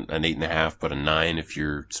called it an 8.5, but a 9 if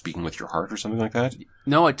you're speaking with your heart or something like that.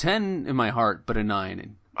 No, a 10 in my heart, but a 9 if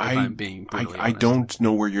I'm being brutally honest. I don't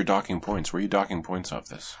know where you're docking points. Where are you docking points off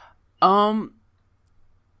this?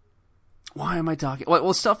 Why am I talking?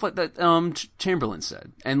 Well, stuff like that, Chamberlain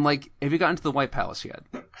said. And, like, have you gotten to the White Palace yet?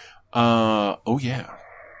 Oh yeah.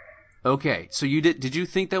 Okay, so did you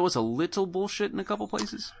think that was a little bullshit in a couple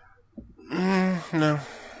places? No.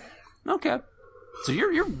 Okay. So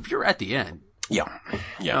you're at the end. Yeah.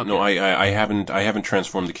 Yeah. Okay. No, I haven't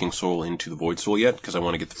transformed the King Soul into the Void Soul yet, because I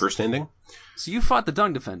want to get the first ending. So you fought the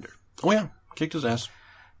Dung Defender. Oh yeah. Kicked his ass.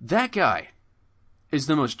 That guy is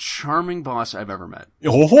the most charming boss I've ever met.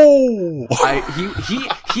 Oh!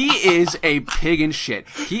 He is a pig in shit.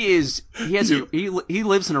 He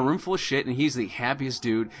lives in a room full of shit, and he's the happiest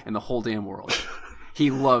dude in the whole damn world. He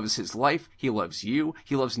loves his life. He loves you.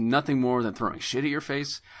 He loves nothing more than throwing shit at your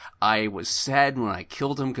face. I was sad when I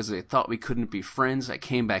killed him because I thought we couldn't be friends. I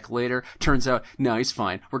came back later. Turns out, no, he's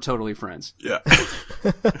fine. We're totally friends. Yeah.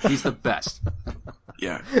 He's the best.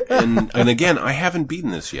 Yeah. And again, I haven't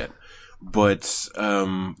beaten this yet. But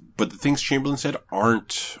the things Chamberlain said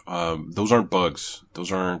aren't, those aren't bugs.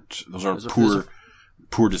 Those aren't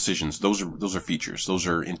poor decisions. Those are features. Those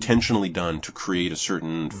are intentionally done to create a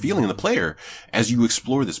certain feeling in the player as you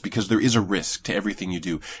explore this, because there is a risk to everything you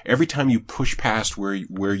do. Every time you push past where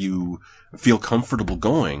you feel comfortable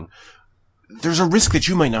going, there's a risk that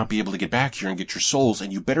you might not be able to get back here and get your souls,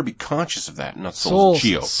 and you better be conscious of that. Not souls,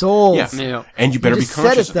 Geo. Souls. Yeah. And you better be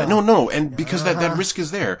conscious of that. No, and because that risk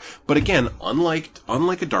is there. But again, unlike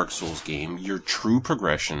a Dark Souls game, your true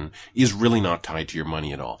progression is really not tied to your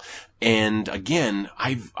money at all. And again,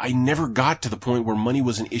 I never got to the point where money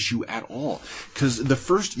was an issue at all. Cause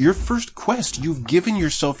your first quest, you've given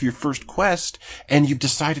yourself your first quest, and you've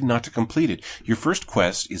decided not to complete it. Your first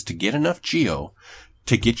quest is to get enough Geo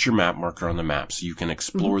to get your map marker on the map so you can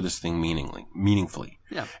explore this thing meaningfully.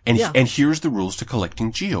 Yeah. And here's the rules to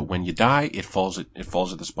collecting Geo. When you die, it falls at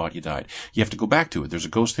the spot you died. You have to go back to it. There's a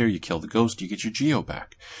ghost there, you kill the ghost, you get your Geo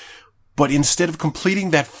back. But instead of completing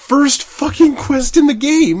that first fucking quest in the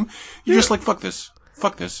game, you're just like, fuck this.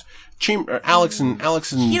 Alex and Chance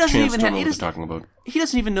don't know what they're talking about. He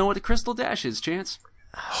doesn't even know what the Crystal Dash is, Chance.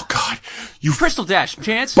 Oh God, Crystal Dash,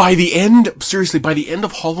 Chance. By the end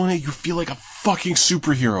of Hollow Knight, you feel like a fucking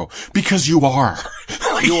superhero, because you are.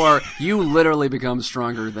 You literally become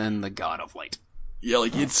stronger than the God of Light. Yeah,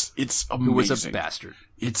 like it's amazing. Who was a bastard.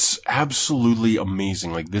 It's absolutely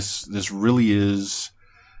amazing. Like this really is.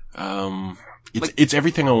 It's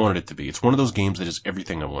everything I wanted it to be. It's one of those games that is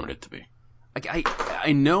everything I wanted it to be. Like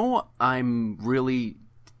I know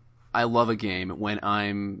I love a game when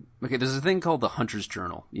there's a thing called the Hunter's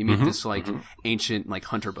Journal. You meet this ancient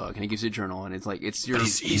hunter bug, and he gives you a journal, and it's like it's your. But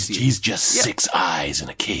he's just 6 eyes in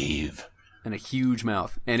a cave and a huge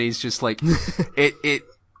mouth, and he's just like the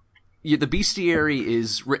bestiary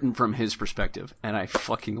is written from his perspective, and I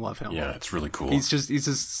fucking love him. Yeah, it's really cool. He's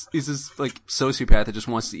this like sociopath that just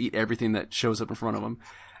wants to eat everything that shows up in front of him.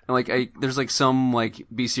 And there's some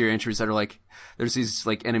bestiary entries that are like, there's these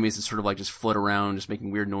enemies that sort of just float around, just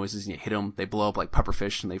making weird noises, and you hit them, they blow up like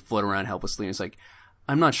pufferfish, and they float around helplessly. And it's like,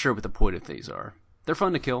 I'm not sure what the point of these are. They're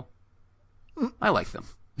fun to kill. I like them.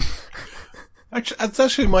 Actually, that's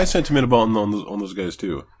actually my sentiment about on those guys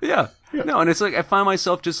too. Yeah. No, and it's like I find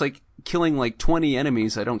myself just killing 20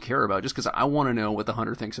 enemies I don't care about just because I want to know what the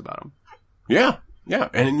hunter thinks about them. Yeah. Yeah,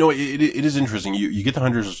 and no, it is interesting. You get the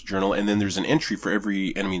Hunter's Journal, and then there's an entry for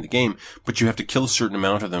every enemy in the game, but you have to kill a certain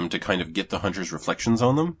amount of them to kind of get the Hunter's reflections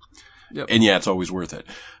on them. Yep. And yeah, it's always worth it.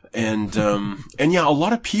 And and yeah, a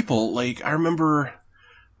lot of people, I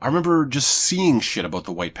remember just seeing shit about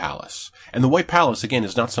the White Palace. And the White Palace, again,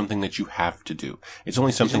 is not something that you have to do. It's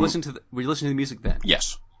only something... Were you listening to the music then?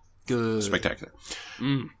 Yes. Good. Spectacular.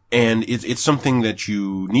 And it's something that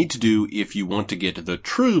you need to do if you want to get the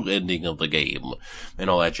true ending of the game and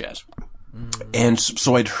all that jazz. And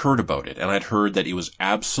so I'd heard about it, and I'd heard that it was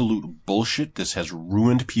absolute bullshit. This has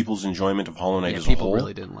ruined people's enjoyment of Hollow Knight as a whole. People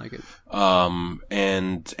really didn't like it.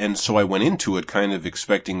 And so I went into it kind of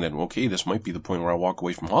expecting that, okay, this might be the point where I walk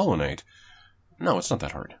away from Hollow Knight. No, it's not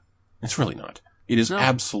that hard. It's really not. It is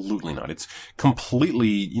absolutely not. It's completely,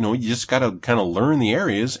 you just gotta kind of learn the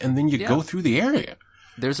areas, and then you go through the area.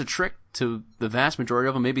 There's a trick to the vast majority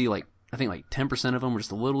of them. Maybe I think 10% of them were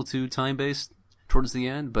just a little too time-based towards the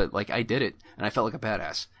end, but I did it, and I felt like a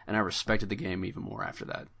badass, and I respected the game even more after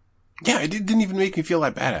that. Yeah, it didn't even make me feel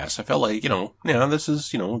that badass. I felt like, this is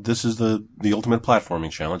the ultimate platforming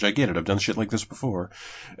challenge. I get it. I've done shit like this before.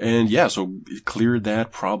 And yeah, so it cleared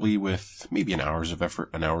that probably with maybe an hour's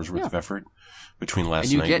worth of effort between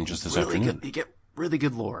last night and just this afternoon. You get really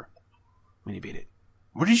good lore when you beat it.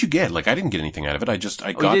 What did you get? Like, I didn't get anything out of it.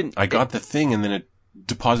 I got the thing and then it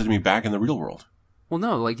deposited me back in the real world. Well,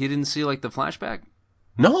 no, like you didn't see like the flashback?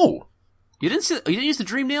 No. You didn't use the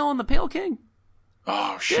Dream Nail on the Pale King?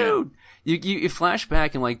 Oh shit! Dude, you flash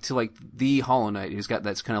back and to the Hollow Knight who's got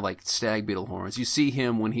that's kind of like stag beetle horns. You see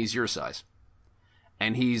him when he's your size,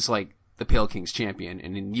 and he's like the Pale King's champion,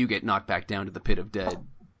 and then you get knocked back down to the pit of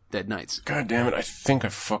dead knights. God damn it! I think I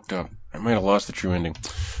fucked up. I might have lost the true ending.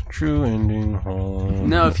 True ending.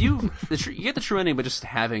 No, if you get the true ending, but just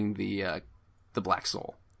having the Black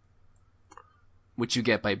Soul, which you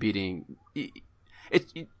get by beating it.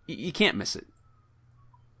 You can't miss it.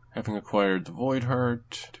 Having acquired the Void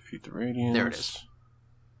Heart, defeat the Radiance. There it is.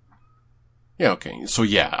 Yeah, okay. So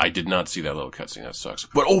yeah, I did not see that little cutscene. That sucks.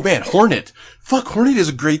 But oh man, Hornet. Fuck, Hornet is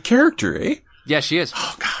a great character, eh? Yeah, she is.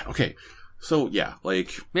 Oh god, okay. So yeah,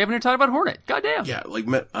 like... We haven't even talked about Hornet. Goddamn. Yeah,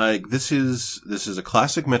 this is a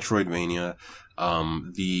classic Metroidvania.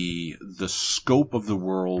 The scope of the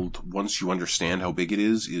world, once you understand how big it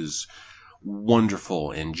is wonderful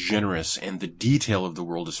and generous, and the detail of the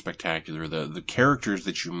world is spectacular. The characters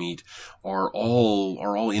that you meet are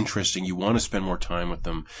all interesting. You want to spend more time with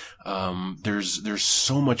them. There's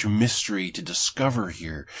so much mystery to discover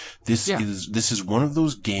here. This is one of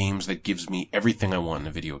those games that gives me everything I want in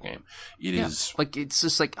a video game. It is like, it's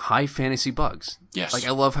just like high fantasy bugs. Yes. Like,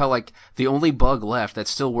 I love how like the only bug left that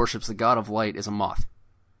still worships the god of light is a moth.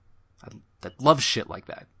 That loves shit like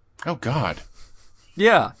that. Oh god.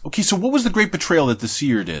 Yeah. Okay, so what was the great betrayal that the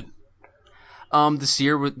Seer did? The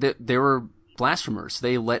Seer, they were blasphemers.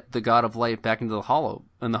 They let the God of Light back into the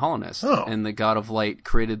Hollowness. Oh. And the God of Light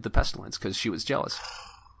created the Pestilence because she was jealous.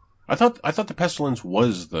 I thought the Pestilence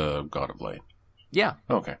was the God of Light. Yeah.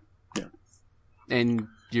 Okay. Yeah. And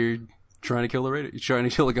you're trying to kill you're trying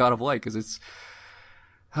to kill the God of Light because it's...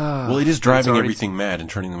 well, it is driving everything mad and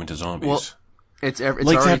turning them into zombies. Well, it's like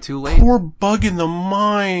already that too late. Poor bug in the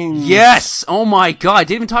mine. Yes! Oh my god, I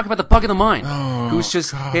didn't even talk about the bug in the mine. Oh, who's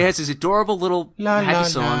just, God. he has this adorable little happy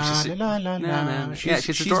song. She's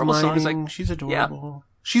adorable song. It's like, she's adorable. Yeah.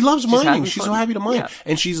 She loves mining. She's fun. so happy to mine. Yeah.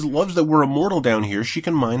 And she loves that we're immortal down here. She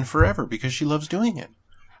can mine forever because she loves doing it.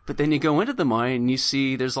 But then you go into the mine and you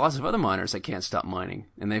see there's lots of other miners that can't stop mining.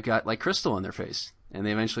 And they've got like crystal on their face. And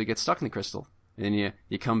they eventually get stuck in the crystal. And then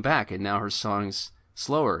you come back and now her song's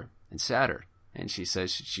slower and sadder. And she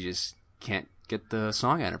says she just can't get the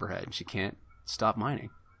song out of her head. And she can't stop mining.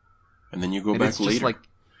 And then you go back later.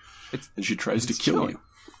 And she tries to kill you.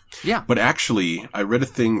 Yeah. But actually, I read a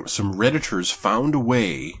thing, some Redditors found a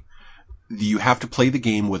way. You have to play the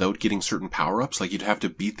game without getting certain power-ups. Like, you'd have to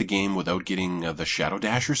beat the game without getting the Shadow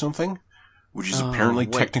Dash or something. Which is apparently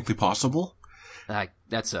technically possible.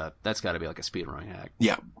 That's got to be like a speedrun hack.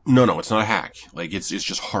 Yeah. No, it's not a hack. Like, it's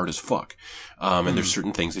just hard as fuck. And there's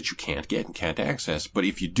certain things that you can't get and can't access. But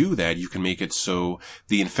if you do that, you can make it so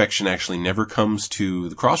the infection actually never comes to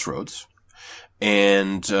the crossroads.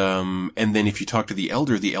 And then if you talk to the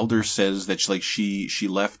elder says that she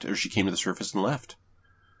left, or she came to the surface and left.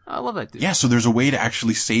 I love that dude. Yeah, so there's a way to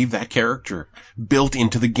actually save that character built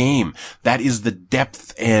into the game. That is the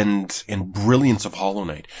depth and brilliance of Hollow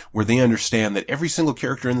Knight, where they understand that every single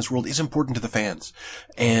character in this world is important to the fans.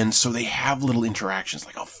 And so they have little interactions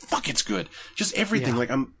like, oh fuck, it's good. Just everything.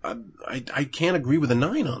 Yeah. Like I can't agree with a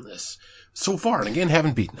 9 on this so far. And again,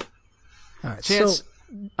 haven't beaten it. All right, Chance,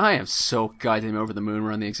 I am so goddamn over the moon.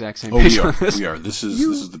 We're on the exact same Oh, page. we are. This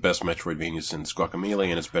is the best Metroidvania since Guacamelee,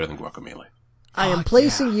 and it's better than Guacamelee. I am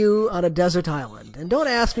placing you on a desert island, and don't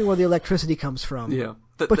ask me where the electricity comes from. Yeah,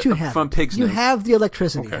 but you have from Pig's You Nose. have the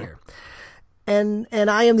electricity here, and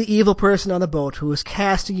I am the evil person on the boat who is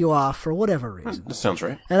casting you off for whatever reason. That sounds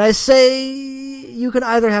right. And I say you can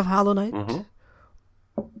either have Hollow Knight,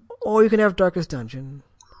 or you can have Darkest Dungeon,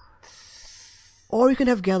 or you can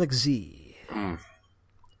have Galaxy.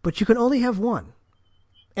 But you can only have one.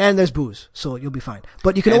 And there's booze, so you'll be fine.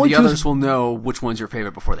 But you can only the choose. others will know which one's your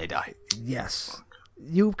favorite before they die. Yes.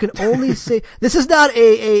 You can only say, this is not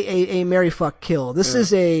a marry, fuck, kill. This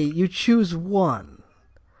is you choose one.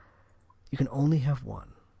 You can only have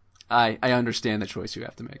one. I understand the choice you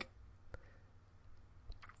have to make.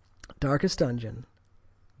 Darkest Dungeon,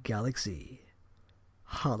 Galaxy,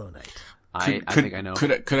 Hollow Knight. I think I know.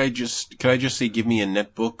 Could I just say, give me a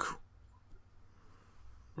netbook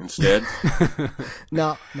instead.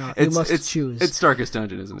 No, you must choose. It's Darkest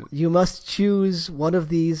Dungeon, isn't it? You must choose one of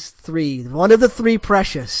these three. One of the three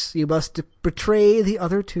precious. You must betray the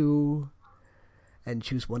other two and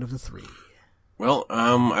choose one of the three. Well,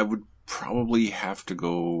 I would probably have to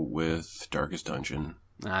go with Darkest Dungeon.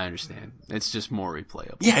 I understand. It's just more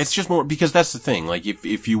replayable. Yeah, it's just more, because that's the thing. Like,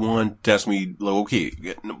 if you want to ask me, like, okay,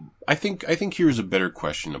 I think here's a better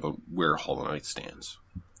question about where Hollow Knight stands.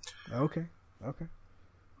 Okay.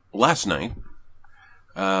 Last night,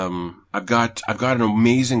 I've got an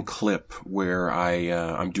amazing clip where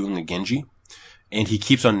I'm doing a Genji, and he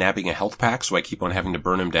keeps on nabbing a health pack, so I keep on having to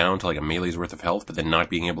burn him down to like a melee's worth of health, but then not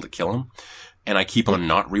being able to kill him. And I keep on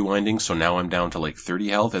not rewinding, so now I'm down to like 30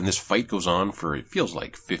 health, and this fight goes on for, it feels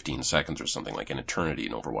like 15 seconds or something, like an eternity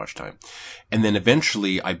in Overwatch time. And then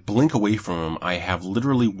eventually, I blink away from him, I have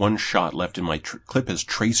literally one shot left in my clip as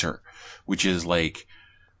Tracer, which is like...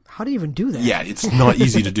 How do you even do that? Yeah, it's not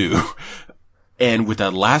easy to do. And with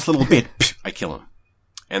that last little bit, I kill him.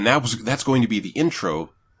 And that's going to be the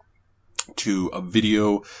intro to a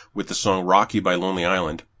video with the song Rocky by Lonely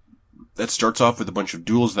Island. That starts off with a bunch of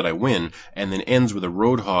duels that I win, and then ends with a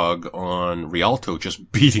Roadhog on Rialto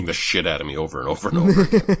just beating the shit out of me over and over and over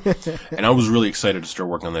again. And I was really excited to start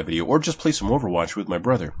working on that video, or just play some Overwatch with my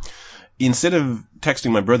brother. Instead of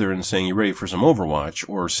texting my brother and saying, you ready for some Overwatch,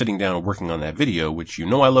 or sitting down and working on that video, which you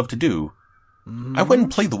know I love to do, I went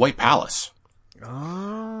and played the White Palace.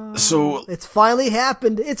 Oh, so it's finally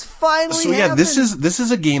happened. So yeah, this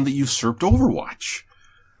is a game that usurped Overwatch.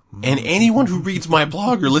 And anyone who reads my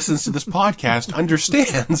blog or listens to this podcast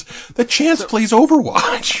understands that Chance plays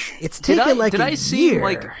Overwatch. It's taken like a year. Did I seem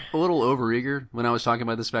like a little overeager when I was talking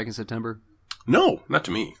about this back in September? No, not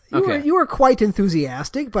to me. You were quite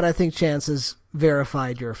enthusiastic, but I think Chance has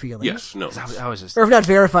verified your feelings. Yes, no. I was just... Or if not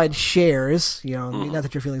verified, shares. Not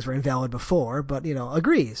that your feelings were invalid before, but,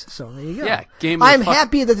 agrees. So there you go. Yeah, I'm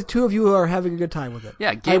happy that the two of you are having a good time with it.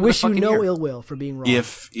 Yeah, I wish you no ill will for being wrong.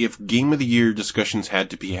 If Game of the Year discussions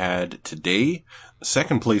had to be had today,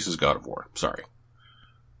 second place is God of War. Sorry.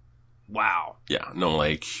 Wow. Yeah, no,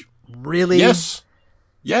 like... Really? Yes.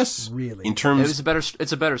 Really? It's a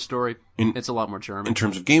better story. It's a lot more charming. In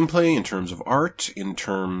terms of gameplay, in terms of art, in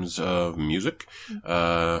terms of music,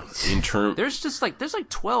 there's like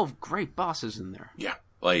 12 great bosses in there. Yeah.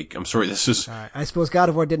 Like, I'm sorry, this is... I suppose God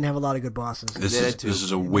of War didn't have a lot of good bosses. This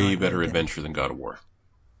is a way better adventure than God of War.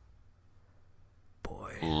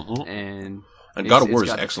 Boy. Mm-hmm. And God of War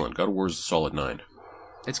is excellent. God of War is a solid 9.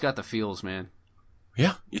 It's got the feels, man.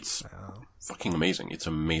 Yeah, it's fucking amazing. It's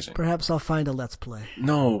amazing. Perhaps I'll find a Let's Play.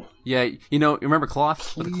 No. Yeah, remember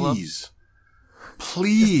Cloth? Please.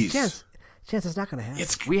 Chance, it's not going to happen.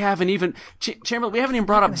 We haven't even... Chamberlain, we haven't even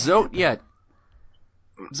brought up Zote yet.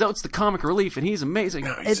 Zote's the comic relief, and he's amazing.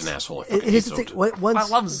 No, he's an asshole. I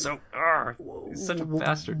love Zote. He's such a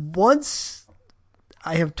bastard. Once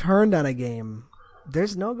I have turned on a game,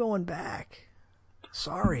 there's no going back.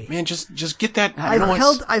 Sorry, man. Just get that.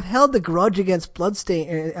 I've held the grudge against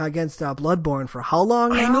Bloodborne for how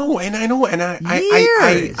long now? I know, and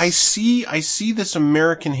I see this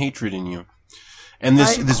American hatred in you, and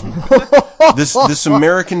this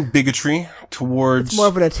American bigotry towards. It's more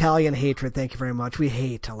of an Italian hatred. Thank you very much. We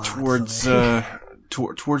hate a lot towards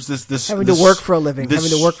this having to work for a living,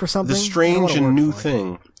 having to work for something. This strange and new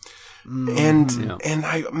thing. And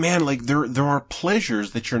there are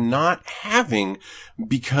pleasures that you're not having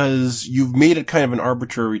because you've made it kind of an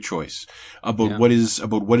arbitrary choice about what is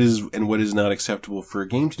and what is not acceptable for a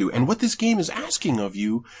game to do. And what this game is asking of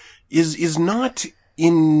you is not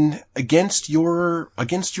against your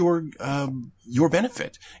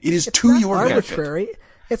benefit. It is to your arbitrary. benefit.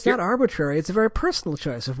 It's not arbitrary. It's a very personal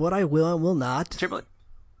choice of what I will and will not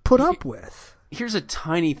put up with. Here's a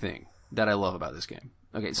tiny thing that I love about this game.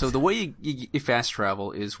 Okay, so the way you fast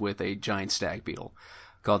travel is with a giant stag beetle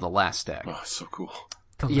called the Last Stag. Oh, so cool.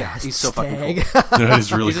 He's so fucking cool. That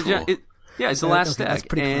is really cool. It's the Last Stag,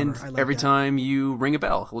 and every time you ring a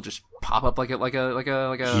bell, he'll just pop up like a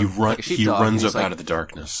sheepdog. He runs up out of the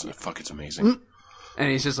darkness. Fuck, it's amazing.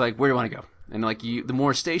 And he's just like, "Where do you want to go?" And like the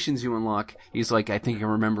more stations you unlock, he's like, "I think I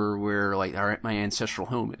remember where my ancestral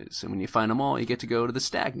home is." And when you find them all, you get to go to the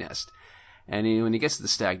stag nest. And when he gets to the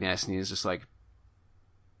stag nest, and he's just like,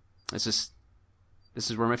 this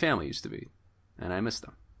is where my family used to be, and I miss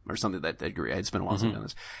them, or something that degree. It's been a while since I've done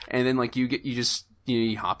this. And then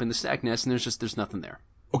you hop in the stag nest, and there's nothing there.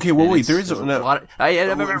 Okay, well, wait, there is a lot.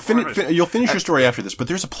 You'll finish your story after this, but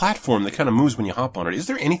there's a platform that kind of moves when you hop on it. Is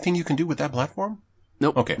there anything you can do with that platform?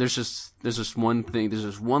 Nope. Okay. There's just one thing. There's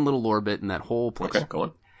just one little orbit in that whole place. Okay, go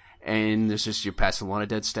on. And you're passing a lot of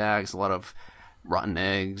dead stags, a lot of rotten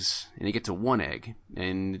eggs, and you get to one egg,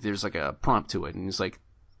 and there's like a prompt to it, and it's like,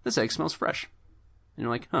 this egg smells fresh. And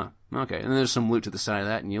you're like, huh, okay. And then there's some loot to the side of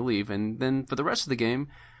that, and you leave. And then for the rest of the game,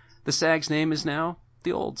 the stag's name is now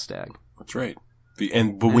the old stag. That's right.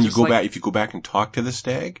 But when you go back, if you go back and talk to the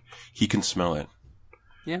stag, he can smell it.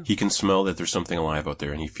 Yeah. He can smell that there's something alive out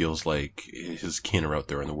there, and he feels like his kin are out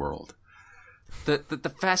there in the world.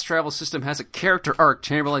 The fast travel system has a character arc,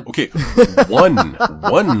 Chamberlain. Okay, one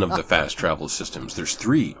of the fast travel systems. There's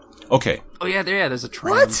 3. Okay. Oh yeah, there's a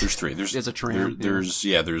tram. What? There's 3. There's a tram. There's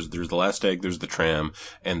the last egg. There's the tram,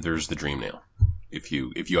 and there's the dream nail. If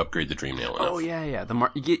you upgrade the dream nail enough. Oh yeah.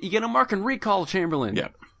 You get a mark and recall, Chamberlain. Yeah.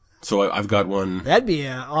 So I've got one. That'd be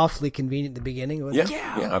awfully convenient at the beginning. Wouldn't it?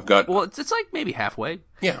 Yeah. I've got. Well, it's like maybe halfway.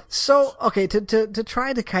 Yeah. So, okay, to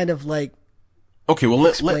try to kind of like Okay. Well,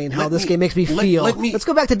 explain how this game makes me feel. Let me. Let's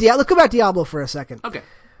go back to Diablo for a second. Okay.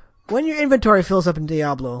 When your inventory fills up in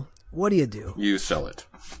Diablo, what do you do? You sell it.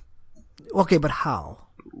 Okay, but how?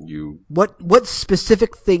 You What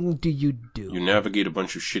specific thing do you do? you navigate a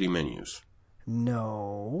bunch of shitty menus.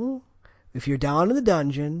 No. If you're down in the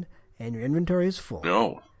dungeon and your inventory is full,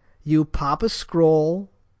 No. you pop a scroll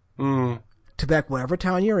Mm. to back whatever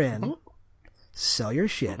town you're in, sell your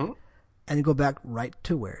shit, and go back right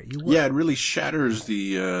to where you were. Yeah, it really shatters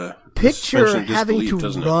the Picture suspension of having disbelief, to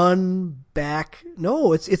doesn't run back.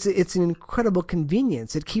 No, it's an incredible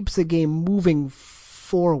convenience. It keeps the game moving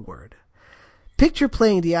forward. Picture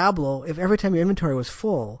playing Diablo if every time your inventory was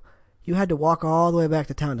full, you had to walk all the way back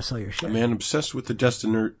to town to sell your it? shit. A man obsessed with the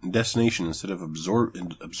destination instead of absorbing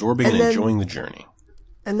And and then- enjoying the journey.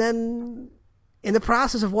 And then, in the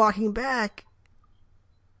process of walking back,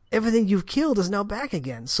 everything you've killed is now back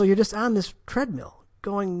again. So you're just on this treadmill,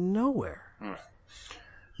 going nowhere.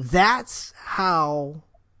 That's how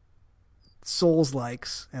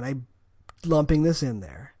Souls-likes, and I'm lumping this in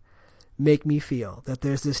there, make me feel that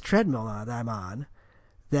there's this treadmill that I'm on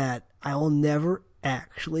that I will never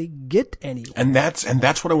actually get anywhere. And that's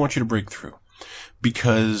what I want you to break through.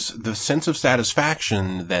 Because the sense of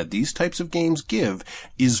satisfaction that these types of games give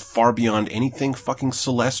is far beyond anything fucking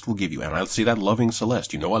Celeste will give you. And I'll say that loving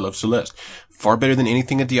Celeste. You know I love Celeste. Far better than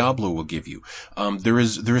anything a Diablo will give you. There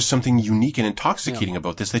is something unique and intoxicating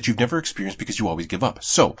about this that you've never experienced because you always give up.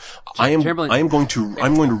 So I am going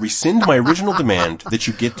to rescind my original demand that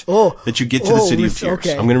you get to the City of Tears.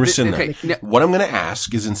 okay. I'm going to rescind Okay, that. What I'm going to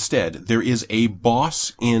ask is instead, there is a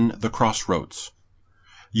boss in the Crossroads.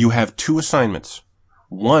 You have 2 assignments.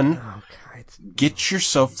 One, get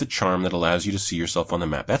yourself the charm that allows you to see yourself on the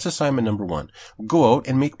map. That's assignment number 1. Go out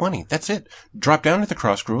and make money. That's it. Drop down at the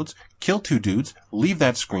crossroads, kill 2 dudes, leave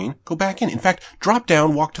that screen, go back in. In fact, drop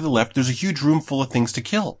down, walk to the left. There's a huge room full of things to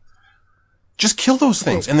kill. Just kill those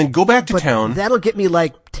things and then go back to town. That'll get me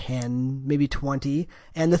like 10, maybe 20.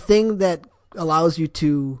 And the thing that allows you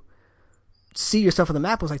to see yourself on the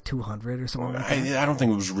map was like 200 or something like that. I don't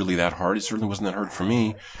think it was really that hard. It certainly wasn't that hard for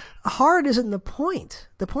me. Hard isn't the point.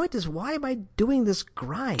 The point is, why am I doing this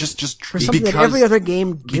grind? Just for something that every other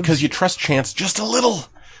game gives. Because you trust chance just a little.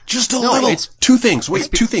 Just a No, little. it's- 2 things.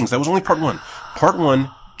 Wait, 2 things. That was only part 1. Part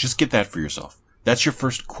 1, just get that for yourself. That's your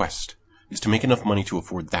first quest, is to make enough money to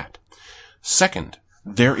afford that. Second,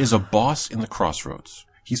 there is a boss in the Crossroads.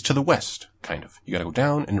 He's to the west, kind of. You gotta go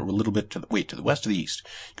down and a little bit to the west or the east.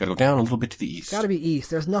 You gotta go down a little bit to the east. Gotta be east.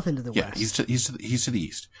 There's nothing to the Yeah, west. he's to the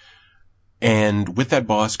east. And with that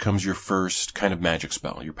boss comes your first kind of magic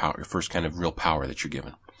spell, your first kind of real power that you're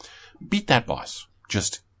given. Beat that boss.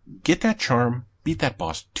 Just get that charm, beat that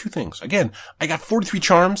boss. 2 things. Again, I got 43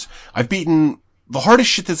 charms. I've beaten the hardest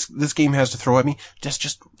shit this game has to throw at me.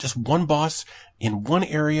 Just one boss in one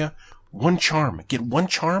area, 1 charm. Get 1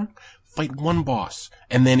 charm, fight 1 boss.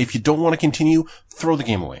 And then if you don't want to continue, throw the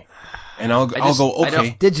game away. And I'll go,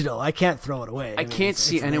 okay. Digital. I can't throw it away. I can't it's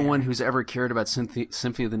see anyone there. who's ever cared about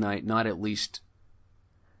Symphony of the Night not at least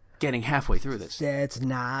getting halfway through this. That's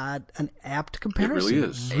not an apt comparison. It really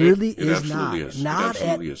is. It really It is absolutely not. is. It Not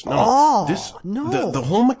absolutely at is. No, all. No. The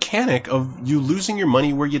whole mechanic of you losing your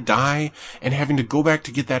money where you die and having to go back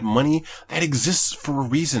to get that money, that exists for a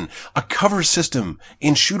reason. A cover system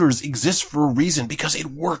in shooters exists for a reason because it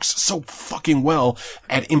works so fucking well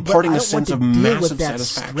at imparting a sense of massive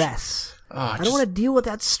satisfaction. Stress. Ah, I don't want to deal with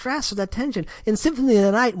that stress or that tension. In Symphony of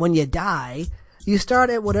the Night, when you die, you start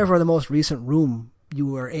at whatever the most recent room you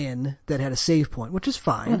were in that had a save point, which is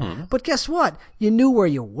fine. Mm-hmm. But guess what? You knew where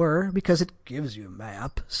you were because it gives you a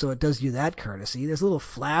map, so it does you that courtesy. There's a little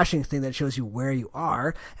flashing thing that shows you where you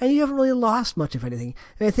are, and you haven't really lost much of anything.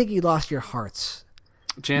 And I think you lost your hearts.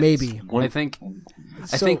 Maybe. I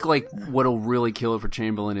think like what'll really kill it for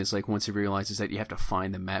Chamberlain is like once he realizes that you have to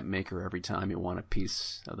find the map maker every time you want a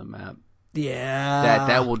piece of the map. Yeah.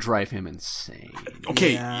 That will drive him insane.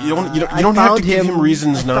 Okay, Yeah. you don't I have to found give him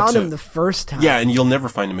reasons I not found to. him the first time. Yeah, and you'll never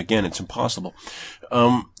find him again. It's impossible.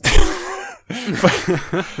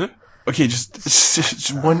 Okay,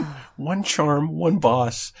 just one charm, one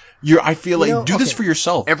boss. I feel like do this for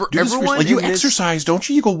yourself. do this for everyone like you in this- exercise, don't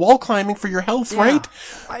you? You go wall climbing for your health, right?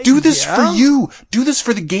 I- Do this yeah. for you. Do this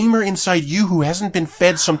for the gamer inside you who hasn't been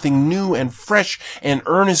fed something new and fresh and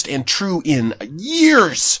earnest and true in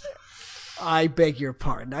years. I beg your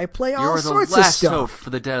pardon. I play all You're the sorts of last hope stuff. for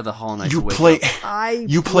the dead of the Hollow Knight to You wake play. up.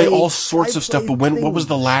 You play all sorts I of stuff, play but what was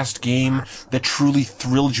the things. last game that truly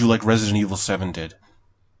thrilled you like Resident Evil 7 did?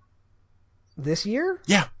 This year?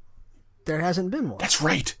 Yeah, There hasn't been one. that's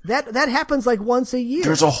right. That happens like once a year.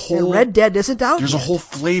 There's a whole- And Red Dead isn't out There's a yet. whole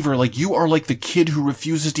flavor. Like, you are like the kid who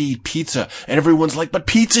refuses to eat pizza, and everyone's like, but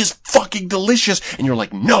pizza is fucking delicious. And you're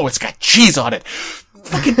like, no, it's got cheese on it.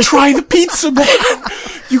 Fucking try the pizza, man.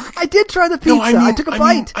 I did try the pizza. No, I mean- I took a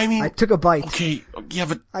bite. I mean- I took a bite. Okay, yeah,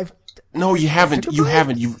 but I've no, you haven't. took a You bite.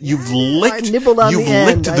 haven't. You've I licked. nibbled on You've the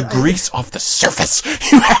end. licked the I- grease off the surface.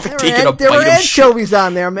 You haven't taken a there bite were of shit. anchovies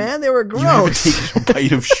on there, man. They were You haven't gross. taken a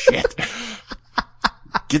bite of shit.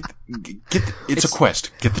 Get. It's a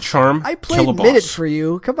quest. Get the charm. I kill a played boss. Minute for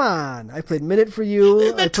you. Come on. I played Minute for you. I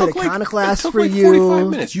That played took Iconoclast that took for like you. 45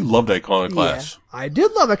 minutes. You loved Iconoclast. Yeah, I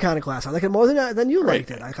did love Iconoclast. I like it more than you Right.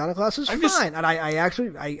 liked it. Iconoclast was I'm just- fine, and I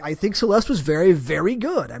actually think Celeste was very, very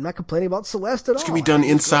good. I'm not complaining about Celeste at all. It's gonna be done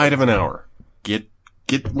inside of an hour. Get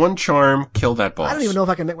one charm, kill that boss. I don't even know if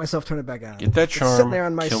I can make myself turn it back on. Get that It's charm, sitting there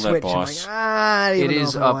on my kill that Switch. boss. I'm like, I don't even It know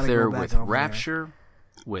is if I up wanna there go back with over there. Rapture,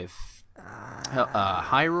 with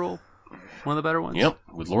Hyrule, one of the better ones. Yep,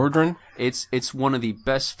 with Lordran, It's one of the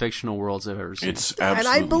best fictional worlds I've ever seen. it's And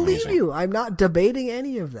absolutely I believe amazing. you. I'm not debating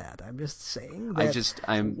any of that. I'm just saying that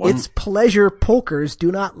I'm its pleasure pokers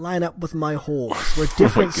do not line up with my holes. We're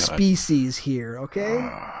different God. species here, okay?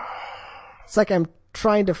 It's like I'm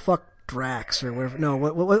trying to fuck Drax or whatever. No,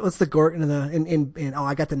 what's the Gorgon in oh,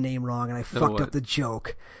 I got the name wrong and I fucked what? up the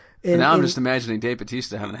joke. now I'm just imagining Dave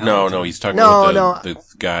Bautista having a hell No, of a no, time. he's talking No, about the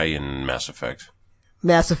guy in Mass Effect.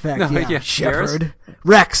 Mass Effect, No, yeah. yeah, Shepard.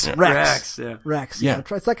 Rex. Rex, yeah. Rex. Yeah.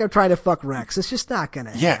 It's like I'm trying to fuck Rex. It's just not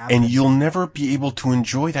gonna Yeah, happen. and you'll never be able to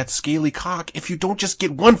enjoy that scaly cock if you don't just get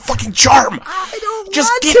one fucking charm. I don't Just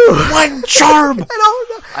want get to. one charm.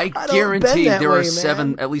 I don't guarantee bend that there are way,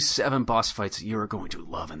 man. at least seven boss fights that you are going to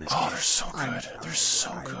love in this Oh, game. they're so good. They're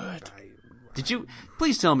so good. Did you?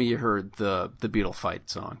 Please tell me you heard the Beetle fight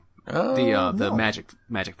song, the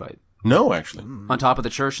magic fight No, actually. on top of the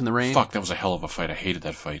church in the rain. Fuck, that was a hell of a fight. I hated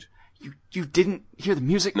that fight. You didn't hear the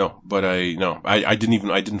music? No, but I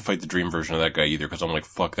didn't fight the dream version of that guy either because I'm like,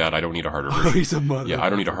 fuck that. I don't need a harder version. He's a mother. Yeah, I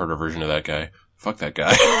don't need a harder version of that guy. Fuck that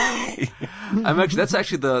guy. That's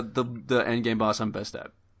actually the end game boss I'm best at.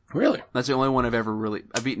 Really? That's the only one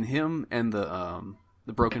I've beaten him and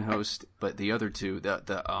the Broken Host, but the other two, the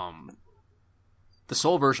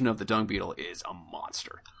soul version of the Dung Beetle is a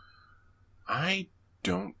monster. I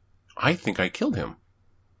think I killed him.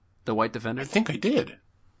 The White Defender? I think I did.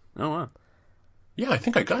 Oh wow. Yeah, I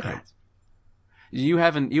think I got him. You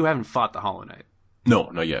haven't fought the Hollow Knight. No,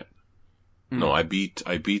 not yet. No, I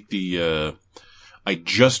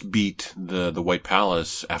just beat the White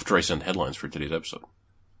Palace after I sent headlines for today's episode.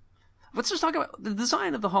 Let's just talk about the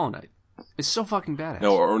design of the Hollow Knight. It's so fucking badass.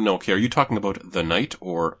 No, okay, are you talking about the Knight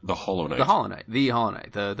or the Hollow Knight? The Hollow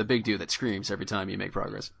Knight, the big dude that screams every time you make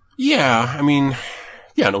progress. Yeah, I mean,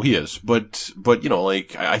 yeah, no, he is, but you know,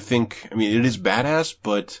 like I think, I mean, it is badass,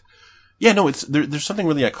 but yeah, no, there's something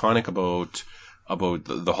really iconic about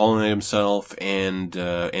the Hollow Knight himself and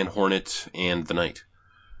Hornet and the Knight.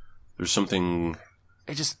 There's something.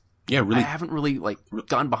 I haven't really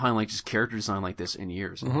gone behind just character design like this in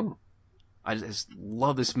years. Mm-hmm. I just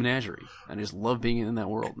love this menagerie. I just love being in that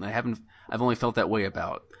world, and I've only felt that way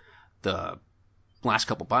about the last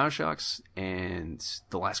couple BioShocks and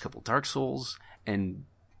the last couple Dark Souls and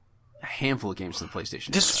a handful of games to the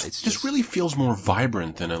PlayStation. This really feels more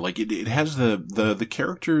vibrant than it has the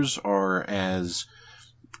characters are as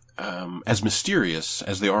mysterious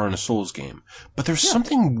as they are in a Souls game, but there's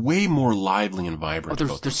something way more lively and vibrant.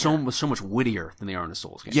 They're so much wittier than they are in a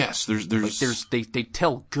Souls game. Yes, they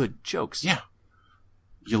tell good jokes. Yeah,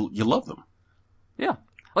 you love them. Yeah,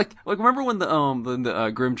 like remember when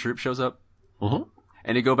the Grim Troop shows up, and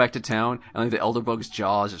they go back to town, and the Elderbug's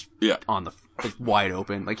jaw is just on the wide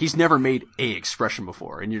open. Like he's never made a expression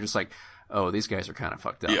before, and you're just like, oh, these guys are kind of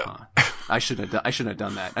fucked up. Yeah. Huh? I shouldn't have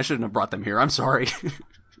done that. I shouldn't have brought them here. I'm sorry.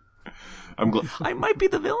 I might be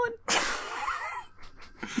the villain.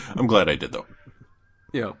 I'm glad I did though.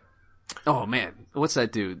 Yeah. Oh man, what's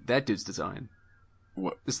that dude? That dude's design.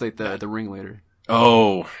 What? It's like the ringleader.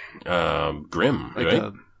 Oh, Grimm, Like right?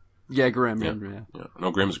 Grimm. Yeah. Yeah. Yeah.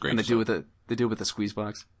 No, Grimm's great. And they stuff. do it with the squeeze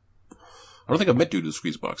box. I don't think I've met dude with the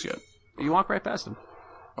squeeze box yet. You walk right past him.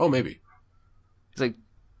 Oh, maybe. He's like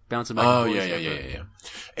bouncing back. Oh, and forth yeah.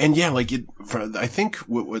 And yeah, like I think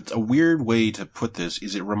what's a weird way to put this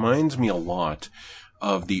is it reminds me a lot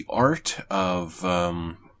of the art of,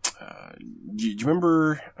 do you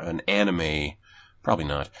remember an anime? Probably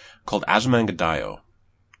not. Called Azumanga Daioh.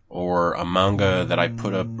 Or a manga that I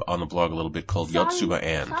put up on the blog a little bit called Yotsuba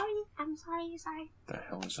and. I'm sorry. The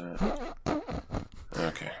hell is that?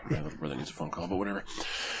 Okay, my little brother needs a phone call, but whatever.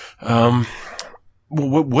 Well,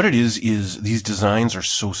 what it is these designs are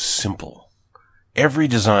so simple. Every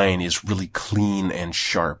design is really clean and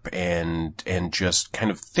sharp and just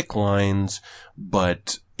kind of thick lines,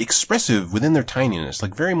 but expressive within their tininess,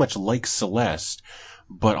 like very much like Celeste,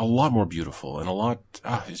 but a lot more beautiful and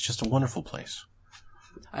it's just a wonderful place.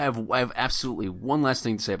 I have absolutely one last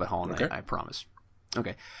thing to say about Hollow Knight, Okay. I promise.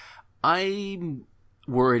 Okay. I'm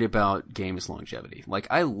worried about games longevity. Like,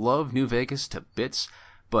 I love New Vegas to bits,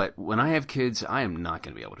 but when I have kids, I am not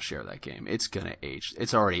going to be able to share that game. It's going to age.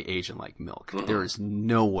 It's already aging like milk. Mm-hmm. There is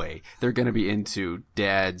no way they're going to be into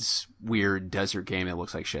dad's weird desert game that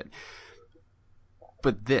looks like shit.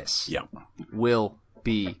 But this Yeah. will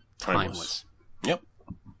be Timeless. timeless. Yep.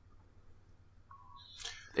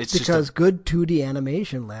 It's Because just good 2D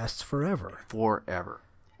animation lasts forever. forever.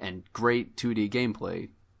 And great 2D gameplay,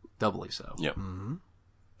 doubly so. Yep.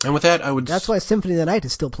 And with that, I would. That's why Symphony of the Night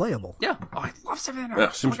is still playable. Yeah. Oh, I love Symphony of the Yeah,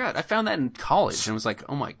 Night. Oh my god. I found that in college and was like,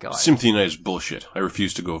 oh my god. Symphony of the Night is bullshit. I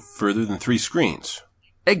refuse to go further than 3 screens.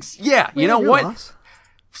 Yeah. You know Your what? loss.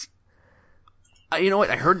 You know what?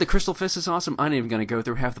 I heard the Crystal Fist is awesome. I'm not even going to go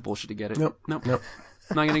through half the bullshit to get it. Nope. I'm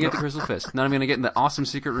not going to get the Crystal Fist. Not even going to get in the awesome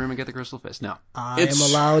secret room and get the Crystal Fist. No. I am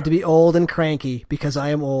allowed to be old and cranky because I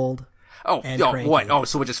am old. And cranky. What? Oh,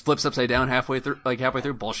 so it just flips upside down halfway through?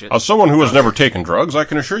 Bullshit. As someone who has never taken drugs, I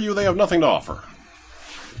can assure you they have nothing to offer.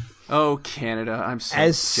 Oh, Canada. I'm so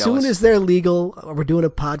As jealous. soon as they're legal, we're doing a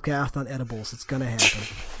podcast on edibles. It's going to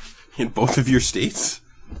happen. In both of your states?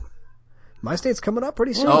 My state's coming up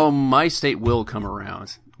pretty soon. Oh, my state will come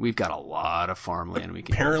around. We've got a lot of farmland we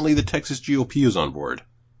can Apparently the Texas GOP is on board.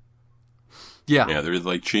 Yeah. Yeah, they're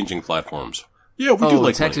like changing platforms. Yeah, we do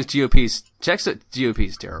like Texas money.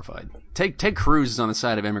 GOP's terrified. Ted Cruz is on the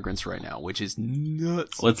side of immigrants right now, which is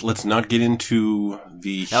nuts. Let's not get into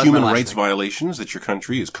the That was human my last rights thing. violations that your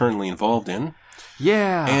country is currently involved in,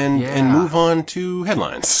 Yeah. and move on to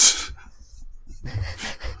headlines.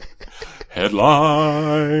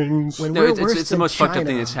 Headlines. When No, we're it's worse the than most fucked up China-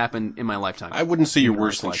 thing that's happened in my lifetime. I wouldn't say you're Human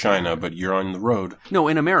worse rights than like China, that. but you're on the road. No,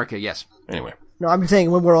 in America, yes. Anyway. No, I'm saying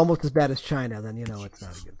when we're almost as bad as China, then, it's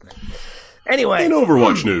not a good thing. Anyway. In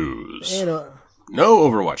Overwatch news. No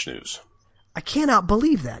Overwatch news. I cannot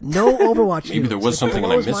believe that. No Overwatch Maybe news. there was It something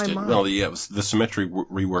and I blows missed my it. mind. Well, yeah, the Symmetry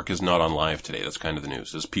rework is not on live today. That's kind of the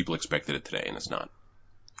news. As people expected it today, and it's not.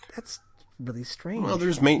 That's really strange. Well,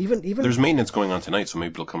 there's even there's maintenance going on tonight, so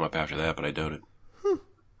maybe it'll come up after that, but I doubt it.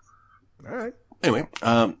 all right. Anyway,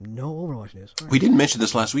 No Overwatch news. All right. we didn't mention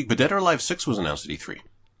this last week, but Dead or Alive 6 was announced at E3.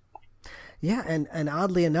 Yeah, and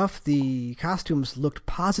oddly enough, the costumes looked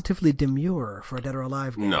positively demure for a Dead or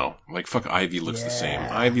Alive game. No, like fuck, Ivy looks the same.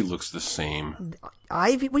 Ivy looks the same.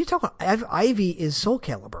 Ivy, what are you talking about? Ivy is Soul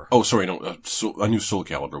Calibur. Oh, sorry, no, I knew Soul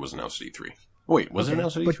Calibur was announced at E3. Wait, was it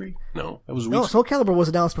announced at but- E3? No, that was No, weeks. Soul Calibur was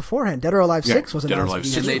announced beforehand. Dead or Alive Yeah, 6 was Dead or announced. Alive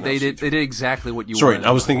at 6 E3. And they did exactly what you Sorry, wanted.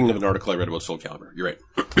 I was thinking of an article I read about Soul Calibur. You're right.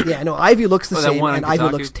 Yeah, no, Ivy looks the that same, one on and Ivy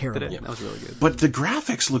Kotaku looks did terrible. it. That was really good. But the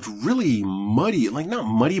graphics looked really muddy. Like, not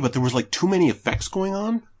muddy, but there was like too many effects going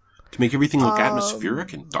on to make everything look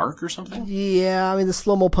atmospheric and dark or something. Yeah, I mean, the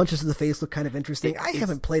slow-mo punches to the face look kind of interesting. I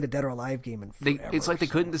haven't played a Dead or Alive game in forever. It's like they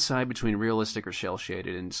couldn't decide between realistic or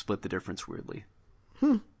shell-shaded and split the difference weirdly.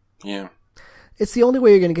 Yeah. It's the only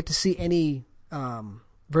way you're going to get to see any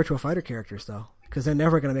Virtua Fighter characters, though, because they're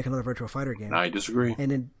never going to make another Virtua Fighter game. I disagree.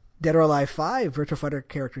 And in Dead or Alive 5, Virtua Fighter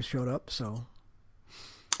characters showed up, so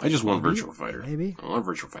I just want Virtual Fighter. maybe. I want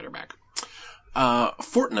Virtual Fighter back.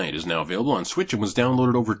 Fortnite is now available on Switch and was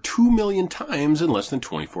downloaded over 2 million times in less than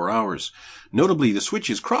 24 hours. Notably, the Switch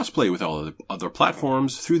is crossplay with all other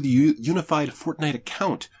platforms through the unified Fortnite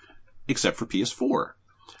account, except for PS4.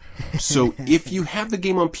 So if you have the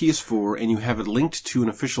game on PS4 and you have it linked to an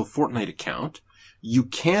official Fortnite account, you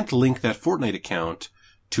can't link that Fortnite account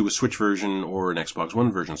to a Switch version or an Xbox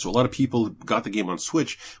One version. So a lot of people who got the game on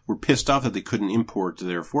Switch were pissed off that they couldn't import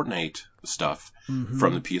their Fortnite stuff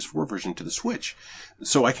from the PS4 version to the Switch.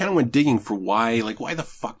 So I kind of went digging for why the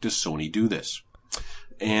fuck does Sony do this?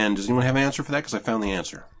 And does anyone have an answer for that? Because I found the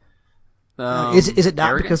answer. Is it not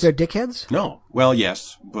arrogance? because they're dickheads? No. Well,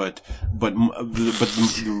 yes, but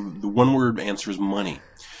the one word answer is money.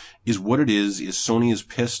 Is what it is Sony is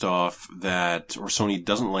pissed off that, or Sony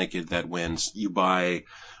doesn't like it that when you buy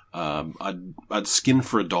a skin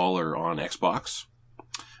for $1 on Xbox,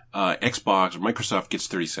 Xbox or Microsoft gets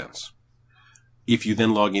 30 cents. If you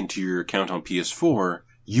then log into your account on PS4,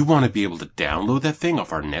 you want to be able to download that thing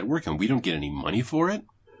off our network and we don't get any money for it?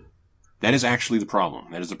 That is actually the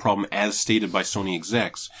problem. That is the problem as stated by Sony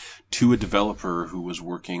execs to a developer who was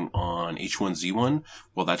working on H1Z1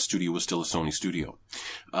 while that studio was still a Sony studio.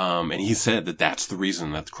 And he said that that's the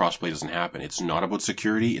reason that the crossplay doesn't happen. It's not about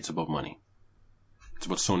security, it's about money. It's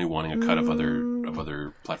about Sony wanting a cut of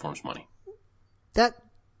other platforms' money. That,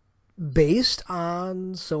 based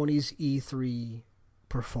on Sony's E3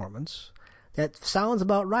 performance, that sounds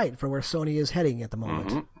about right for where Sony is heading at the moment.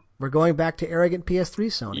 Mm-hmm. We're going back to arrogant PS3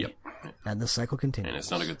 Sony. Yep. And the cycle continues. And it's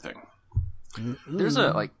not a good thing. There's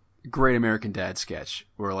a Great American Dad sketch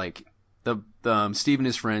where the Steve and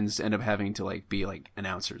his friends end up having to be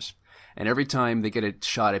announcers, and every time they get a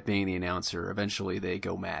shot at being the announcer, eventually they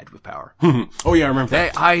go mad with power. Oh yeah, I remember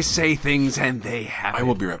that. I say things and they happen. I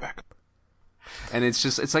will be right back. And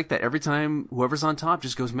it's like that every time. Whoever's on top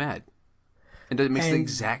just goes mad, and it makes the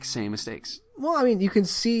exact same mistakes. Well, I mean, you can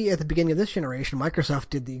see at the beginning of this generation,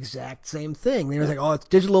 Microsoft did the exact same thing. They were like, "Oh, it's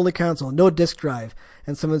digital-only console, no disk drive."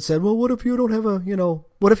 And someone said, "Well, what if you don't have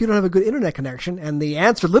what if you don't have a good internet connection?" And the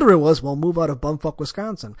answer literally was, "Well, move out of bumfuck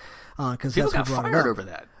Wisconsin," because people that's got what brought fired it up. over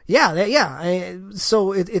that. Yeah.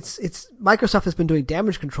 So it's Microsoft has been doing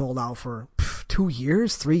damage control now for 2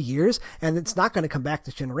 years, 3 years, and it's not going to come back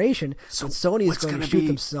this generation. So Sony is going to shoot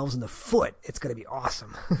themselves in the foot. It's going to be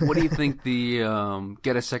awesome. What do you think the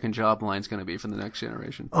get a second job line is going to be for the next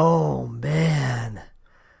generation? Oh man,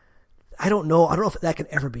 I don't know. I don't know if that can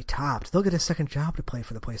ever be topped. They'll get a second job to play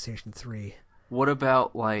for the PlayStation 3. What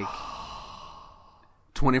about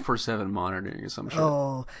 24/7 monitoring or some shit?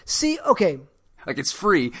 Oh, see, okay. It's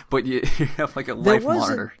free, but you have a live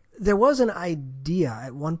monitor. There was an idea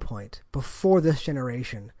at one point before this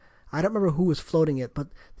generation. I don't remember who was floating it, but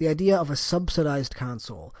the idea of a subsidized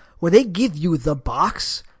console where they give you the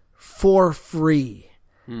box for free,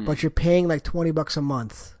 but you're paying $20 a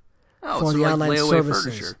month for the online services.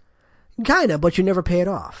 Furniture. Kinda, but you never pay it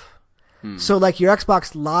off. So your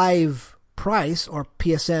Xbox Live price or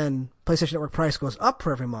PSN, PlayStation Network price goes up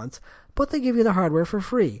for every month, but they give you the hardware for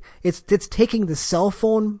free. It's taking the cell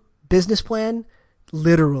phone business plan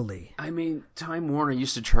literally. I mean, Time Warner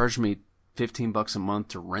used to charge me $15 a month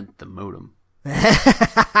to rent the modem.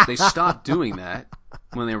 They stopped doing that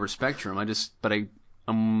when they were Spectrum.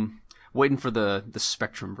 I'm waiting for the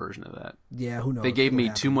Spectrum version of that. Yeah, who knows? They gave me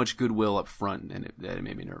too much goodwill up front, and it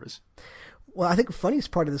made me nervous. Well, I think the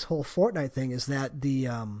funniest part of this whole Fortnite thing is that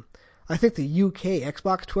I think the UK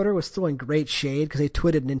Xbox Twitter was throwing great shade because they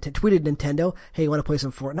tweeted Nintendo, "Hey, you want to play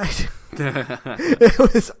some Fortnite?" It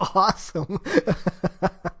was awesome.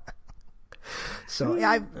 So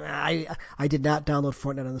yeah, I did not download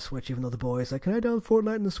Fortnite on the Switch, even though the boys "Can I download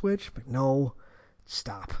Fortnite on the Switch?" But no,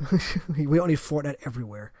 stop. We don't need Fortnite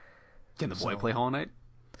everywhere. Can the boy play Hollow Knight?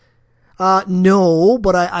 No,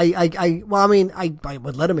 but I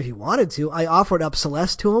would let him if he wanted to. I offered up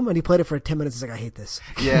Celeste to him, and he played it for 10 minutes. He's like, "I hate this."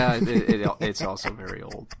 Yeah, it's also very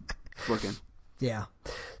old looking. Yeah.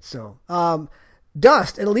 So,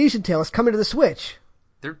 Dust and Elysian Tale is coming to the Switch.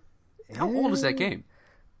 How old is that game?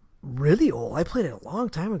 Really old. I played it a long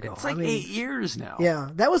time ago. It's 8 years now.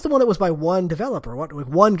 Yeah, that was the one that was by one developer.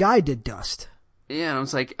 One guy did Dust. Yeah,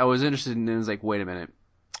 and I was interested in it. It was like, wait a minute.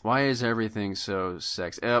 Why is everything so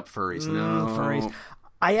sexy? Furries. No. Furries.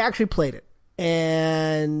 I actually played it.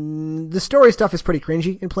 And the story stuff is pretty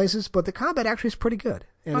cringy in places, but the combat actually is pretty good.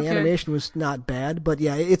 And the animation was not bad. But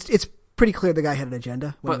yeah, it's pretty clear the guy had an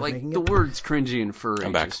agenda when he was making it. The words cringy and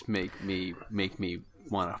furry just make me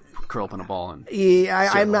want to curl up in a ball and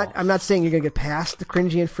I'm not saying you're gonna get past the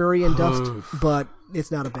cringy and furry and Dust, but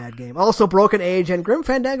it's not a bad game. Also, Broken Age and Grim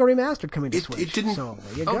Fandango Remastered coming to Switch. It didn't. So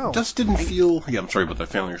there you go. Dust didn't feel. Yeah, I'm sorry about the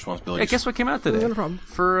family responsibilities. Guess what came out today? No problem.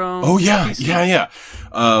 For yeah.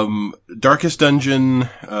 Darkest Dungeon,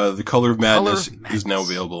 The Color of Madness is now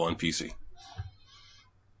available on PC.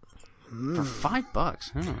 For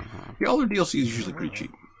 $5. Yeah, all their DLC is usually pretty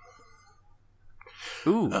cheap.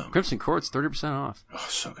 Ooh, Crimson Court's 30% off. Oh,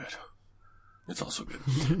 so good. It's also good.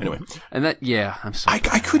 Anyway. And I'm sorry.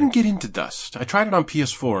 I couldn't get into Dust. I tried it on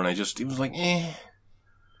PS4 and it was like, eh.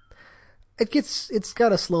 It's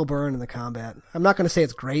got a slow burn in the combat. I'm not going to say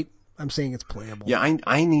it's great. I'm saying it's playable. Yeah,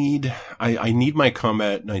 I need my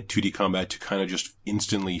combat, my 2D combat to kind of just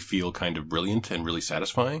instantly feel kind of brilliant and really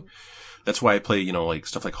satisfying. That's why I play,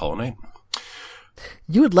 stuff like Hollow Knight.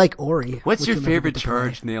 You would like Ori. What's which your you'll never favorite get to play.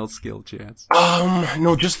 charged nail skill, Chance?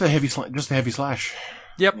 No, just the heavy slash.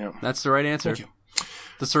 Yep, Yeah. that's the right answer. Thank you.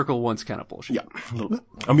 The circle one's kind of bullshit. Yeah, a little bit.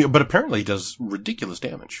 I mean, but apparently he does ridiculous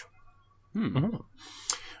damage.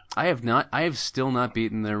 I have still not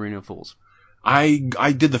beaten the Arena of Fools. I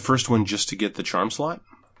did the first one just to get the charm slot.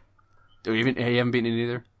 You haven't beaten it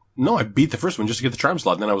either? No, I beat the first one just to get the charm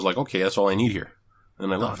slot, and then I was like, okay, that's all I need here.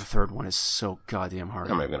 And I Oh, the left. third one is so goddamn hard.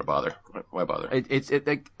 I'm not even gonna bother. Why bother?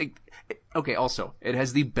 Okay, also, it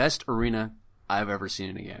has the best arena I've ever seen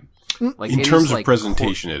in a game. Like, In it terms is, of like,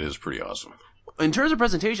 presentation, it is pretty awesome. in terms of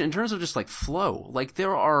presentation, in terms of just like flow, like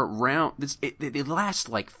there are rounds. It lasts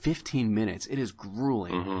like 15 minutes. It is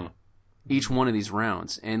grueling. Each one of these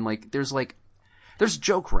rounds, and like there's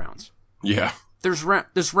joke rounds. Yeah. There's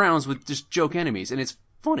rounds with just joke enemies, and it's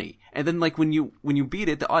funny. And then like when you beat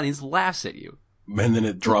it, the audience laughs at you. And then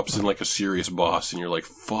it drops in like a serious boss, and you're like,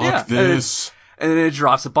 fuck Yeah, this. And then it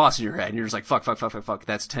drops a boss in your head, and you're just like, fuck.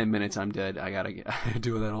 That's 10 minutes. I'm dead. I gotta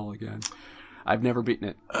do that all again. I've never beaten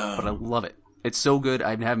it, but I love it. It's so good. I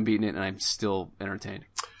haven't beaten it, and I'm still entertained.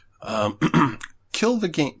 Kill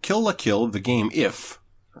la Kill, the game If,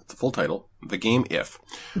 that's the full title, the game If,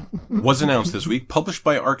 was announced this week, published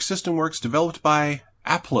by Arc System Works, developed by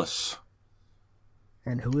Aplus.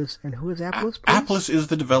 And who is Aplus? please? Aplus is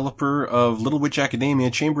the developer of Little Witch Academia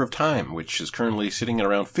Chamber of Time, which is currently sitting at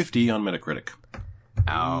around 50 on Metacritic.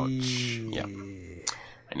 Ouch. Yeah.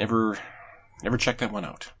 I never checked that one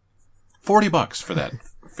out. $40 for that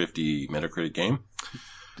 50 Metacritic game.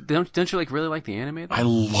 Don't you like really like the anime? Though? I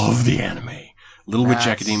love the anime. Little Witch That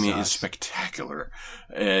Academia is sucks. spectacular.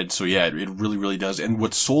 And so yeah, it really, really does. And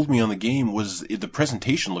what sold me on the game was the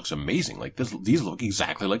presentation looks amazing. Like these look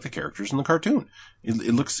exactly like the characters in the cartoon.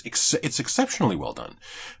 It's exceptionally well done.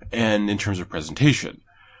 And in terms of presentation.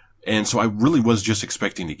 And so I really was just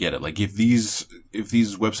expecting to get it. Like if these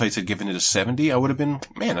websites had given it a 70, I would have been,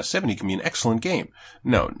 man, a 70 can be an excellent game.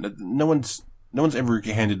 No one's ever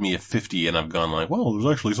handed me a 50 and I've gone like, well,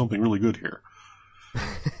 there's actually something really good here.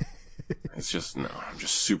 It's just, no, I'm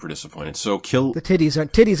just super disappointed. So The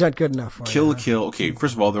titties aren't good enough for Kill you. la Kill. Okay,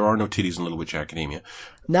 first of all, there are no titties in Little Witch Academia.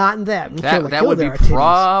 Not in that. In Kill la That Kill, would be there are titties.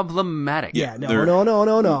 problematic. Yeah, no.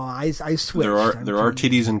 I switched. There are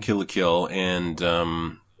titties in Kill la Kill, and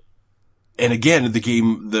again, the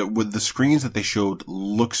game, with the screens that they showed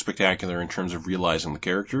look spectacular in terms of realizing the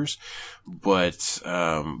characters, but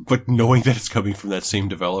knowing that it's coming from that same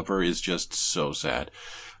developer is just so sad.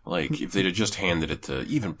 Like, if they'd have just handed it to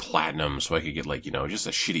even Platinum so I could get just a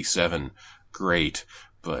shitty 7, great.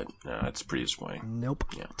 But, it's pretty disappointing. Nope.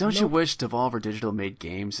 Yeah. Don't you wish Devolver Digital made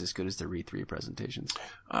games as good as their E3 presentations?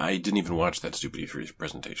 I didn't even watch that stupid E3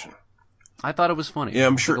 presentation. I thought it was funny. Yeah,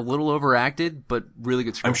 I'm sure. Like a little overacted, but really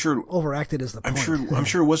good. I'm sure. Overacted is the point. I'm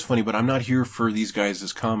sure it was funny, but I'm not here for these guys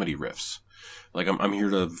as comedy riffs. Like, I'm here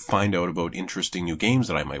to find out about interesting new games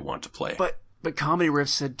that I might want to play. But comedy riffs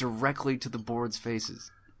said directly to the board's faces.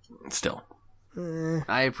 Still.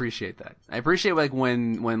 I appreciate that. I appreciate like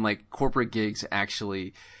when like corporate gigs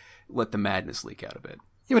actually let the madness leak out a bit.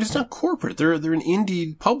 Yeah, but it's not corporate. They're an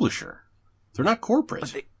indie publisher. They're not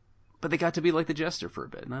corporate. But they got to be like the jester for a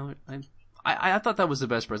bit. And I thought that was the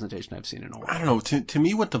best presentation I've seen in a while. I don't know. To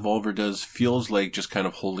me, what Devolver does feels like just kind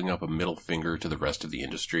of holding up a middle finger to the rest of the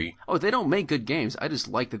industry. Oh, they don't make good games. I just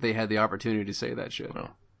like that they had the opportunity to say that shit.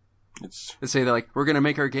 Well, it's They say they're like, we're gonna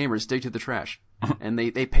make our gamers dig to the trash, and they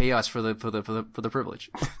pay us for the privilege.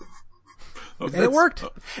 And it worked.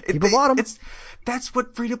 People bought them. That's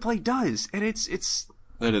what free to play does, and it's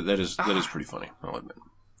that is pretty funny. I'll admit.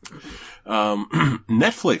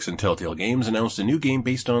 Netflix and Telltale Games announced a new game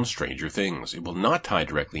based on Stranger Things. It will not tie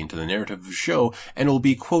directly into the narrative of the show, and will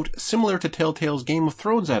be, quote, similar to Telltale's Game of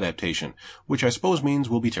Thrones adaptation, which I suppose means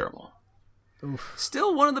will be terrible.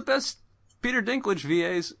 still one of the best Peter Dinklage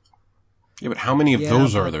VAs. Yeah, but how many of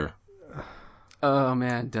those are there? Oh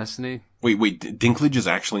man, Destiny. Wait, Dinklage is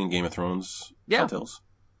actually in Game of Thrones? Yeah. Telltales?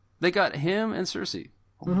 They got him and Cersei.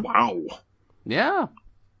 Wow. Yeah.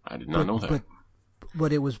 I did not know that.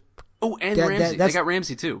 But it was, Oh, and That- Ramsey. that's- They got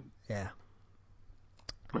Ramsey too. yeah.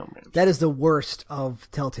 Oh, man. That is the worst of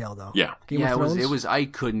Telltale, though. Yeah. Game Yeah, of Thrones. it was. I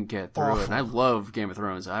couldn't get through it, and I Awful. love Game of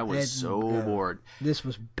Thrones. I was It- so yeah. bored. This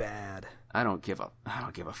was bad. I don't give a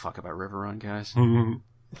fuck about Riverrun, guys.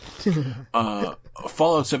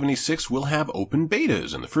 Fallout 76 will have open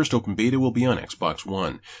betas, and the first open beta will be on Xbox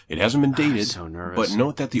One. It hasn't been dated, so nervous. but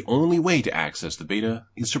note that the only way to access the beta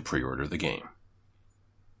is to pre-order the game.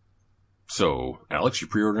 So, Alex, you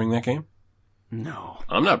pre-ordering that game? No.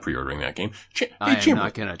 I'm not pre-ordering that game. I am Chamberlain,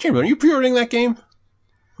 not gonna- Chamberlain, are you pre-ordering that game?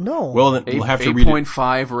 No. Well, then we'll have to read it.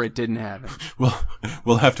 8.5 or it didn't have it.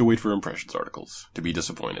 We'll have to wait for impressions articles to be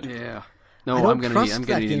disappointed. Yeah. I No, don't I'm gonna trust need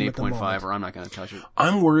that an game at the 8.5 moment. or I'm not gonna touch it.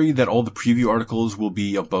 I'm worried that all the preview articles will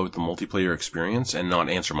be about the multiplayer experience and not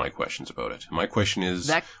answer my questions about it. My question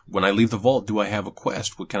is, when I leave the vault, do I have a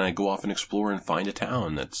quest? What can I go off and explore and find a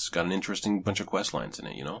town that's got an interesting bunch of quest lines in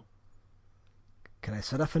it, you know? Can I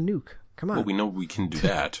set off a nuke? Come on. Well, we know we can do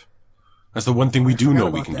that. That's the one thing we do know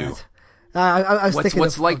we can do. I was thinking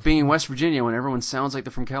What's like being in West Virginia when everyone sounds like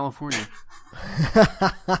they're from California?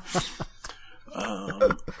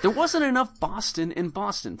 There wasn't enough Boston in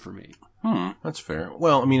Boston for me. That's fair.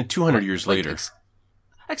 Well, I mean, 200 years later.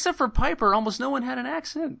 Except for Piper, almost no one had an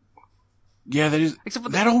accent. Yeah,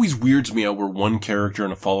 that always weirds me out where one character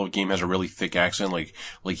in a Fallout game has a really thick accent, like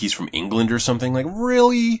he's from England or something. Like,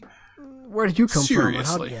 really? Where did you come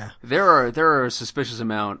Seriously. from? Yeah. There are a suspicious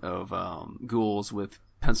amount of ghouls with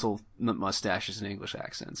pencil mustaches and English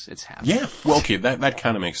accents. It's happening. Yeah. Well, okay, that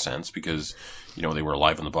kind of makes sense because, you know, they were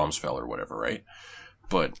alive when the bombs fell or whatever, right?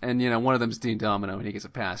 But And, you know, one of them's Dean Domino, and he gets a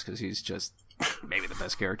pass because he's just maybe the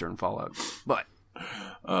best character in Fallout. But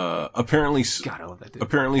apparently, God, I love that dude.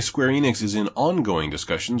 apparently Square Enix is in ongoing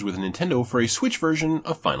discussions with Nintendo for a Switch version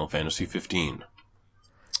of Final Fantasy 15.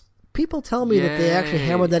 People tell me that they actually Yay.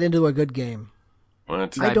 hammered that into a good game.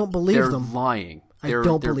 What? I don't believe they're them. Lying. I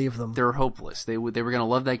don't believe them. They're hopeless. They were going to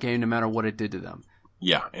love that game no matter what it did to them.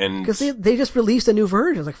 Yeah, and Because they just released a new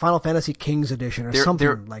version, like Final Fantasy Kings Edition or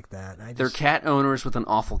something like that. They're cat owners with an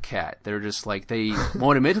awful cat. They're just like, they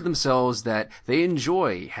won't admit to themselves that they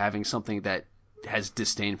enjoy having something that has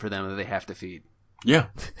disdain for them that they have to feed. yeah.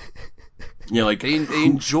 Yeah, like They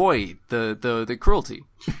enjoy the cruelty.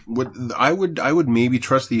 I would maybe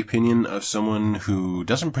trust the opinion of someone who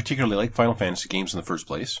doesn't particularly like Final Fantasy games in the first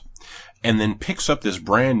place, and then picks up this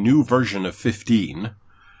brand new version of 15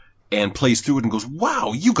 and plays through it and goes,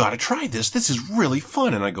 "Wow, you got to try this. This is really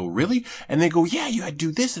fun." And I go, "Really?" And they go, "Yeah, you had to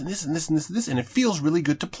do this and this and this and this and this, and it feels really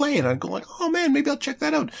good to play." And I go like, "Oh man, maybe I'll check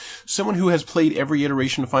that out." Someone who has played every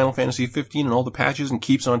iteration of Final Fantasy 15 and all the patches and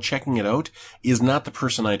keeps on checking it out is not the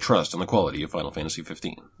person I trust on the quality of Final Fantasy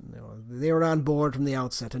 15. No, they were on board from the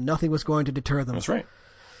outset, and nothing was going to deter them. That's right.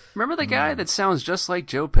 Remember the guy that sounds just like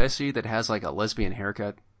Joe Pesci that has like a lesbian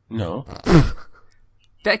haircut? No.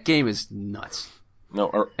 That game is nuts.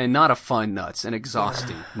 No, And not a fun nuts, an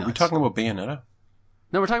exhausting nuts. are we talking about Bayonetta?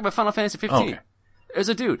 No, we're talking about Final Fantasy 15. Oh, okay. There's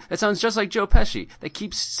a dude that sounds just like Joe Pesci that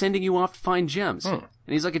keeps sending you off to find gems. And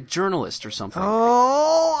he's like a journalist or something.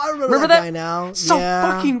 Oh, I remember that guy now. So Yeah.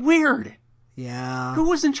 fucking weird. Yeah. Who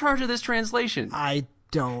was in charge of this translation? I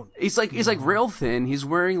don't. He's like rail thin. He's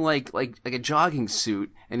wearing like a jogging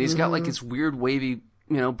suit, and he's got like this weird wavy,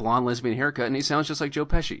 blonde lesbian haircut, and he sounds just like Joe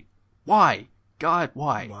Pesci. Why? God,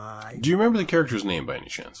 why? Why? Do you remember the character's name by any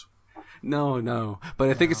chance? No. But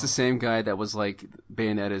I think it's the same guy that was like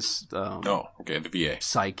Bayonetta's Oh, okay, the VA.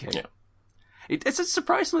 sidekick. Yeah. It's a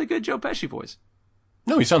surprisingly good Joe Pesci voice.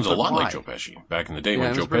 No, he sounds a But lot why? like Joe Pesci back in the day Yeah,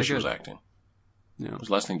 when it Joe was pretty Pesci was good. acting. Yeah. It was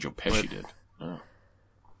the last thing Joe Pesci did. Oh.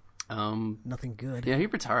 Nothing good. Yeah, he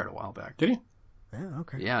retired a while back. Did he? Yeah,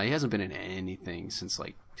 okay. Yeah, he hasn't been in anything since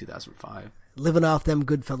like 2005. Living off them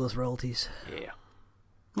Goodfellas royalties. Yeah.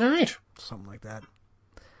 All right. Something like that.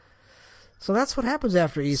 So that's what happens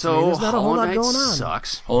after E3. So There's not a whole Hollow lot Knight going on.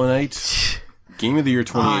 sucks. Hollow Knight, Game of the Year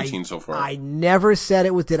 2018 so far. I never said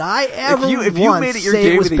it was. Did I ever If you once made it your say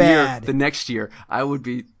game it of was the bad? year the next year, I would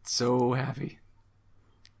be so happy.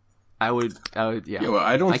 I would, yeah. Yeah, well,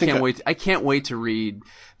 I can't wait to read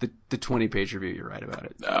the 20-page review you write about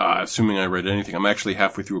it. Assuming I read anything. I'm actually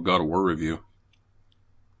halfway through a God of War review.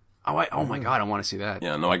 Oh my God, I want to see that.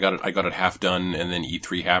 Yeah, no, I got it half done, and then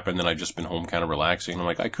E3 happened, and I've just been home kind of relaxing. I'm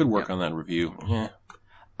like, I could work on that review. Yeah.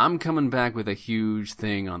 I'm coming back with a huge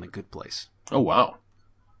thing on The Good Place. Oh, wow.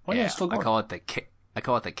 Why Yeah, I still I going? call it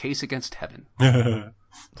the Case Against Heaven,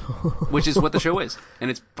 which is what the show is, and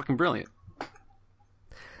it's fucking brilliant.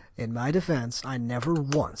 In my defense, I never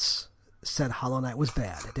once said Hollow Knight was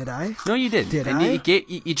bad. Did I? No, you didn't. Did and I?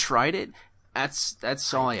 You tried it.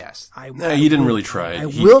 That's all I asked. No, he didn't really try it. I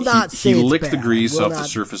will not say He it's licked the bad. grease I will off the not-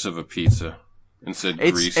 surface of a pizza and said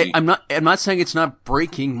greasy. I'm not saying it's not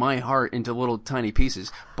breaking my heart into little tiny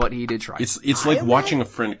pieces, but he did try. It's like watching a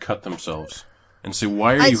friend cut themselves and say,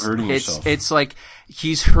 "Why are you hurting yourself?" It's like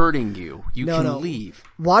he's hurting you. You No, can no. leave.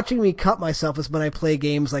 Watching me cut myself is when I play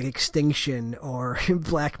games like Extinction or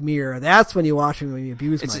Black Mirror. That's when you watch me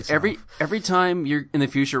abuse It's myself. every time you're in the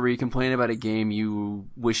future where you complain about a game you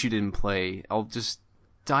wish you didn't play, I'll just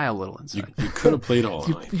die a little inside. You could have played Hollow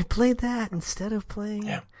Knight. You played that instead of playing.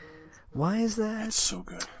 Yeah. Why is that? It's so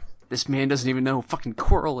good. This man doesn't even know who fucking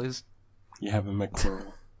Quirrell is. You haven't met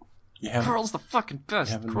Quirrell. Carl's the fucking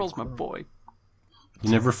best. haven't- Carl's my boy. You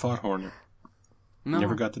never fought Hornet. No,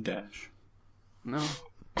 Never got the dash. no.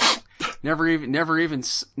 Never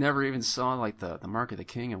even saw like the Mark of the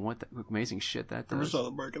King and what the amazing shit that Never does. saw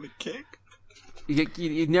the mark of the kick.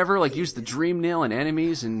 You never like use the dream nail on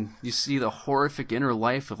enemies, and you see the horrific inner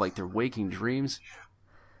life of like their waking dreams.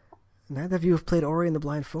 Neither of you have played Ori and the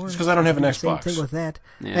Blind Forest. It's because I don't have an Same Xbox. thing with that.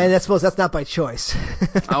 Yeah. And I suppose that's not by choice.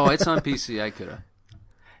 Oh, it's on PC. I coulda.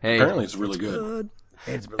 Hey, Apparently, it's really good.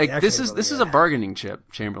 It's really, like, this actually is really a bargaining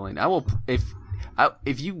chip, Chamberlain. I will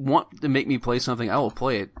if you want to make me play something, I will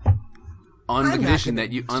play it on the condition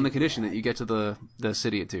that you get to the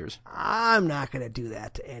City of Tears. I'm not going to do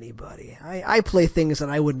that to anybody. I play things that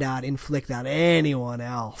I would not inflict on anyone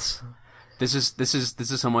else. This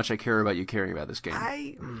is how much I care about you caring about this game.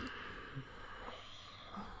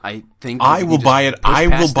 I think I will buy it. I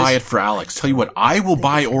will past buy this- it for Alex. Tell you what, I will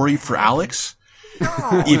buy Ori for Alex.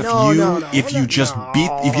 If you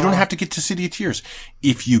don't have to get to City of Tears,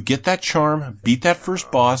 if you get that charm, beat that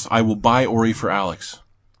first boss, I will buy Ori for Alex.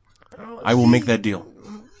 I will make that deal.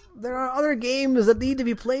 There are other games that need to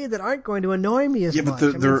be played that aren't going to annoy me as Yeah, but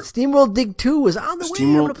much. they're- SteamWorld Dig 2 is on the way.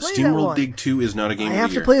 I'm going to play that SteamWorld one. Dig 2 is not a game I of have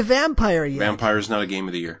the to year. play Vampire yet. Vampire is not a game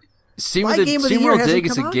of the year. My game of the year SteamWorld hasn't Dig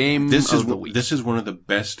is come a out game This is of the week. this is one of the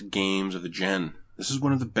best games of the gen. This is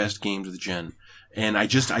one of the best games of the gen. And I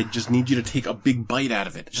just need you to take a big bite out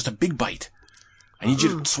of it. Just a big bite. I need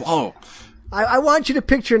you to swallow. I want you to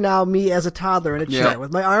picture now me as a toddler in a chair Yeah.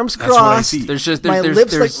 with my arms That's what I crossed. see. There's just my there's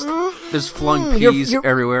lips there's, like, there's flung you're- peas you're-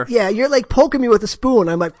 everywhere. Yeah, you're like poking me with a spoon.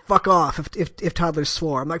 I'm like, fuck off if toddlers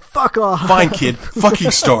swore. I'm like, fuck off. Fine, kid.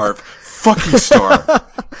 Fucking starve. Fucking starve.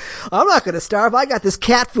 I'm not going to starve. I got this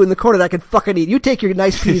cat food in the corner that I can fucking eat. You take your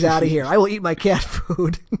nice peas out of here. I will eat my cat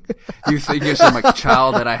food. You think you're some like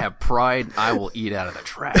child that I have pride? I will eat out of the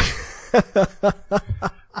trash.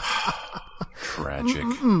 Tragic.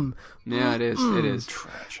 Yeah, it is. It is.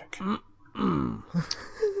 Tragic.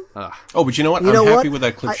 Ugh. Oh, but you know what? You know I'm happy what? with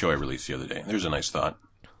that clip show I released the other day. There's a nice thought.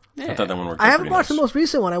 I thought that one worked out I haven't pretty watched nice. the most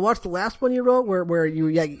recent one. I watched the last one you wrote where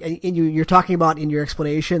you're talking about in your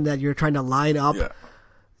explanation that you're trying to line up Yeah.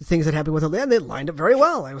 things that happened with it, and they lined up very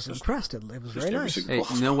well. I was impressed. It was very every nice. single-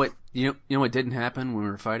 Hey, you know what? You know what didn't happen when we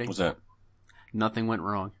were fighting? What's that? Nothing went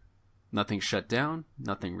wrong. Nothing shut down.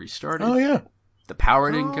 Nothing restarted. Oh, yeah. The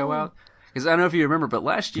power didn't go out. Because I don't know if you remember, but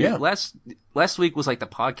last year, Yeah. last week was like the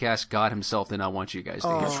podcast God himself did not want you guys to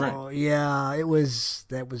hear. That's right. Oh yeah,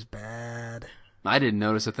 that was bad. I didn't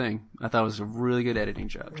notice a thing. I thought it was a really good editing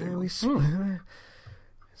job, Jay. Yeah, we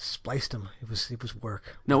spliced them. It was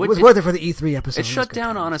work. No, it was worth it for the E3 episode. It shut was good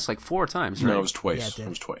down times. on us like 4 times, right? No, it was twice. Yeah, it did. It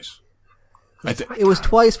was twice. It was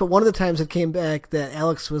twice, but one of the times it came back that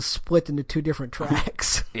Alex was split into 2 different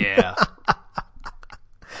tracks. Yeah.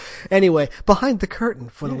 Anyway, behind the curtain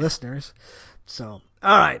for the listeners. So,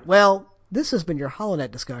 all right. Well, this has been your Hollow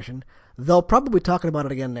Knight discussion. They'll probably be talking about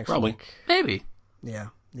it again next Probably. week. Maybe. Yeah.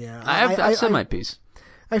 I've said my piece.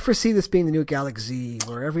 I foresee this being the new Galaxy,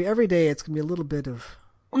 where every day it's going to be a little bit of...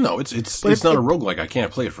 No, it's But not a roguelike. I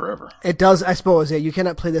can't play it forever. It does, I suppose. Yeah, you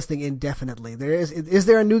cannot play this thing indefinitely. Is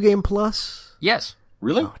there a New Game Plus? Yes.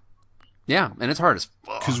 Really? Yeah, and it's hard as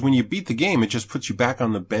fuck. Because when you beat the game, it just puts you back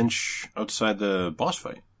on the bench outside the boss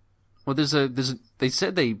fight. Well, they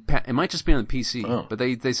said it might just be on the PC, Oh. but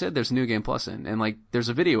they said there's a New Game Plus and like there's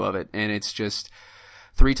a video of it, and it's just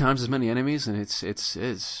 3 times as many enemies, and it's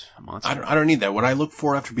a monster. I don't need that. What I look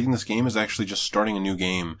for after beating this game is actually just starting a new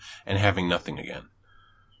game and having nothing again.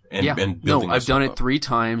 And building I've done myself it up. 3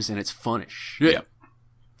 times, and it's fun as shit. Yeah.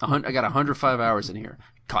 I got 105 hours in here.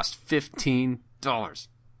 Cost $15.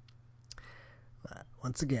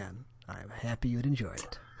 Once again, I'm happy you'd enjoyed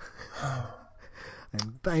it.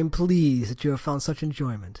 I'm pleased that you have found such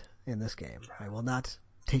enjoyment in this game. I will not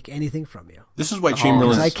take anything from you. This is why I can't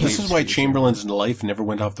This is why excuse you. Chamberlain's life never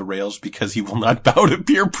went off the rails, because he will not bow to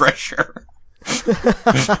peer pressure.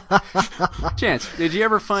 Chance, did you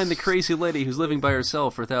ever find the crazy lady who's living by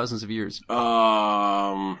herself for thousands of years?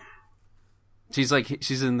 She's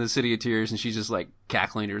in the City of Tears, and she's just like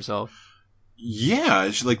cackling to herself. Yeah,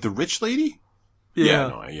 is she like the rich lady? Yeah.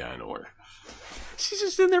 I know her. She's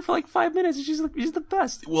just in there for like 5 minutes, and she's the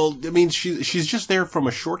best. Well, I mean, she's just there from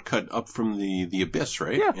a shortcut up from the abyss,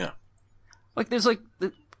 right? Yeah. Like there's like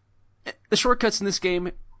the shortcuts in this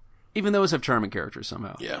game, even those have charming characters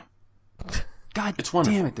somehow. Yeah. God It's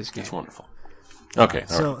wonderful. damn it, this game. It's wonderful. Okay.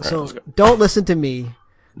 So let's go. don't listen to me.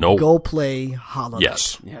 No. Go play Hollow Knight.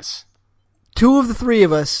 Yes. Yes. 2 of the 3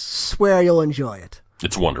 of us swear you'll enjoy it,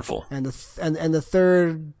 It's wonderful. and the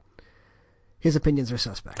third, his opinions are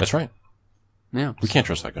suspect. That's right. Yeah. We can't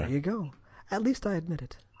trust that There guy. you go. At least I admit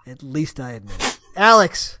it.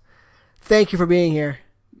 Alex, thank you for being here.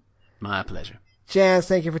 My pleasure. Chance,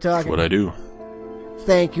 thank you for talking. That's what I do.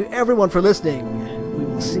 Thank you, everyone, for listening. We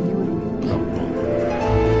will see you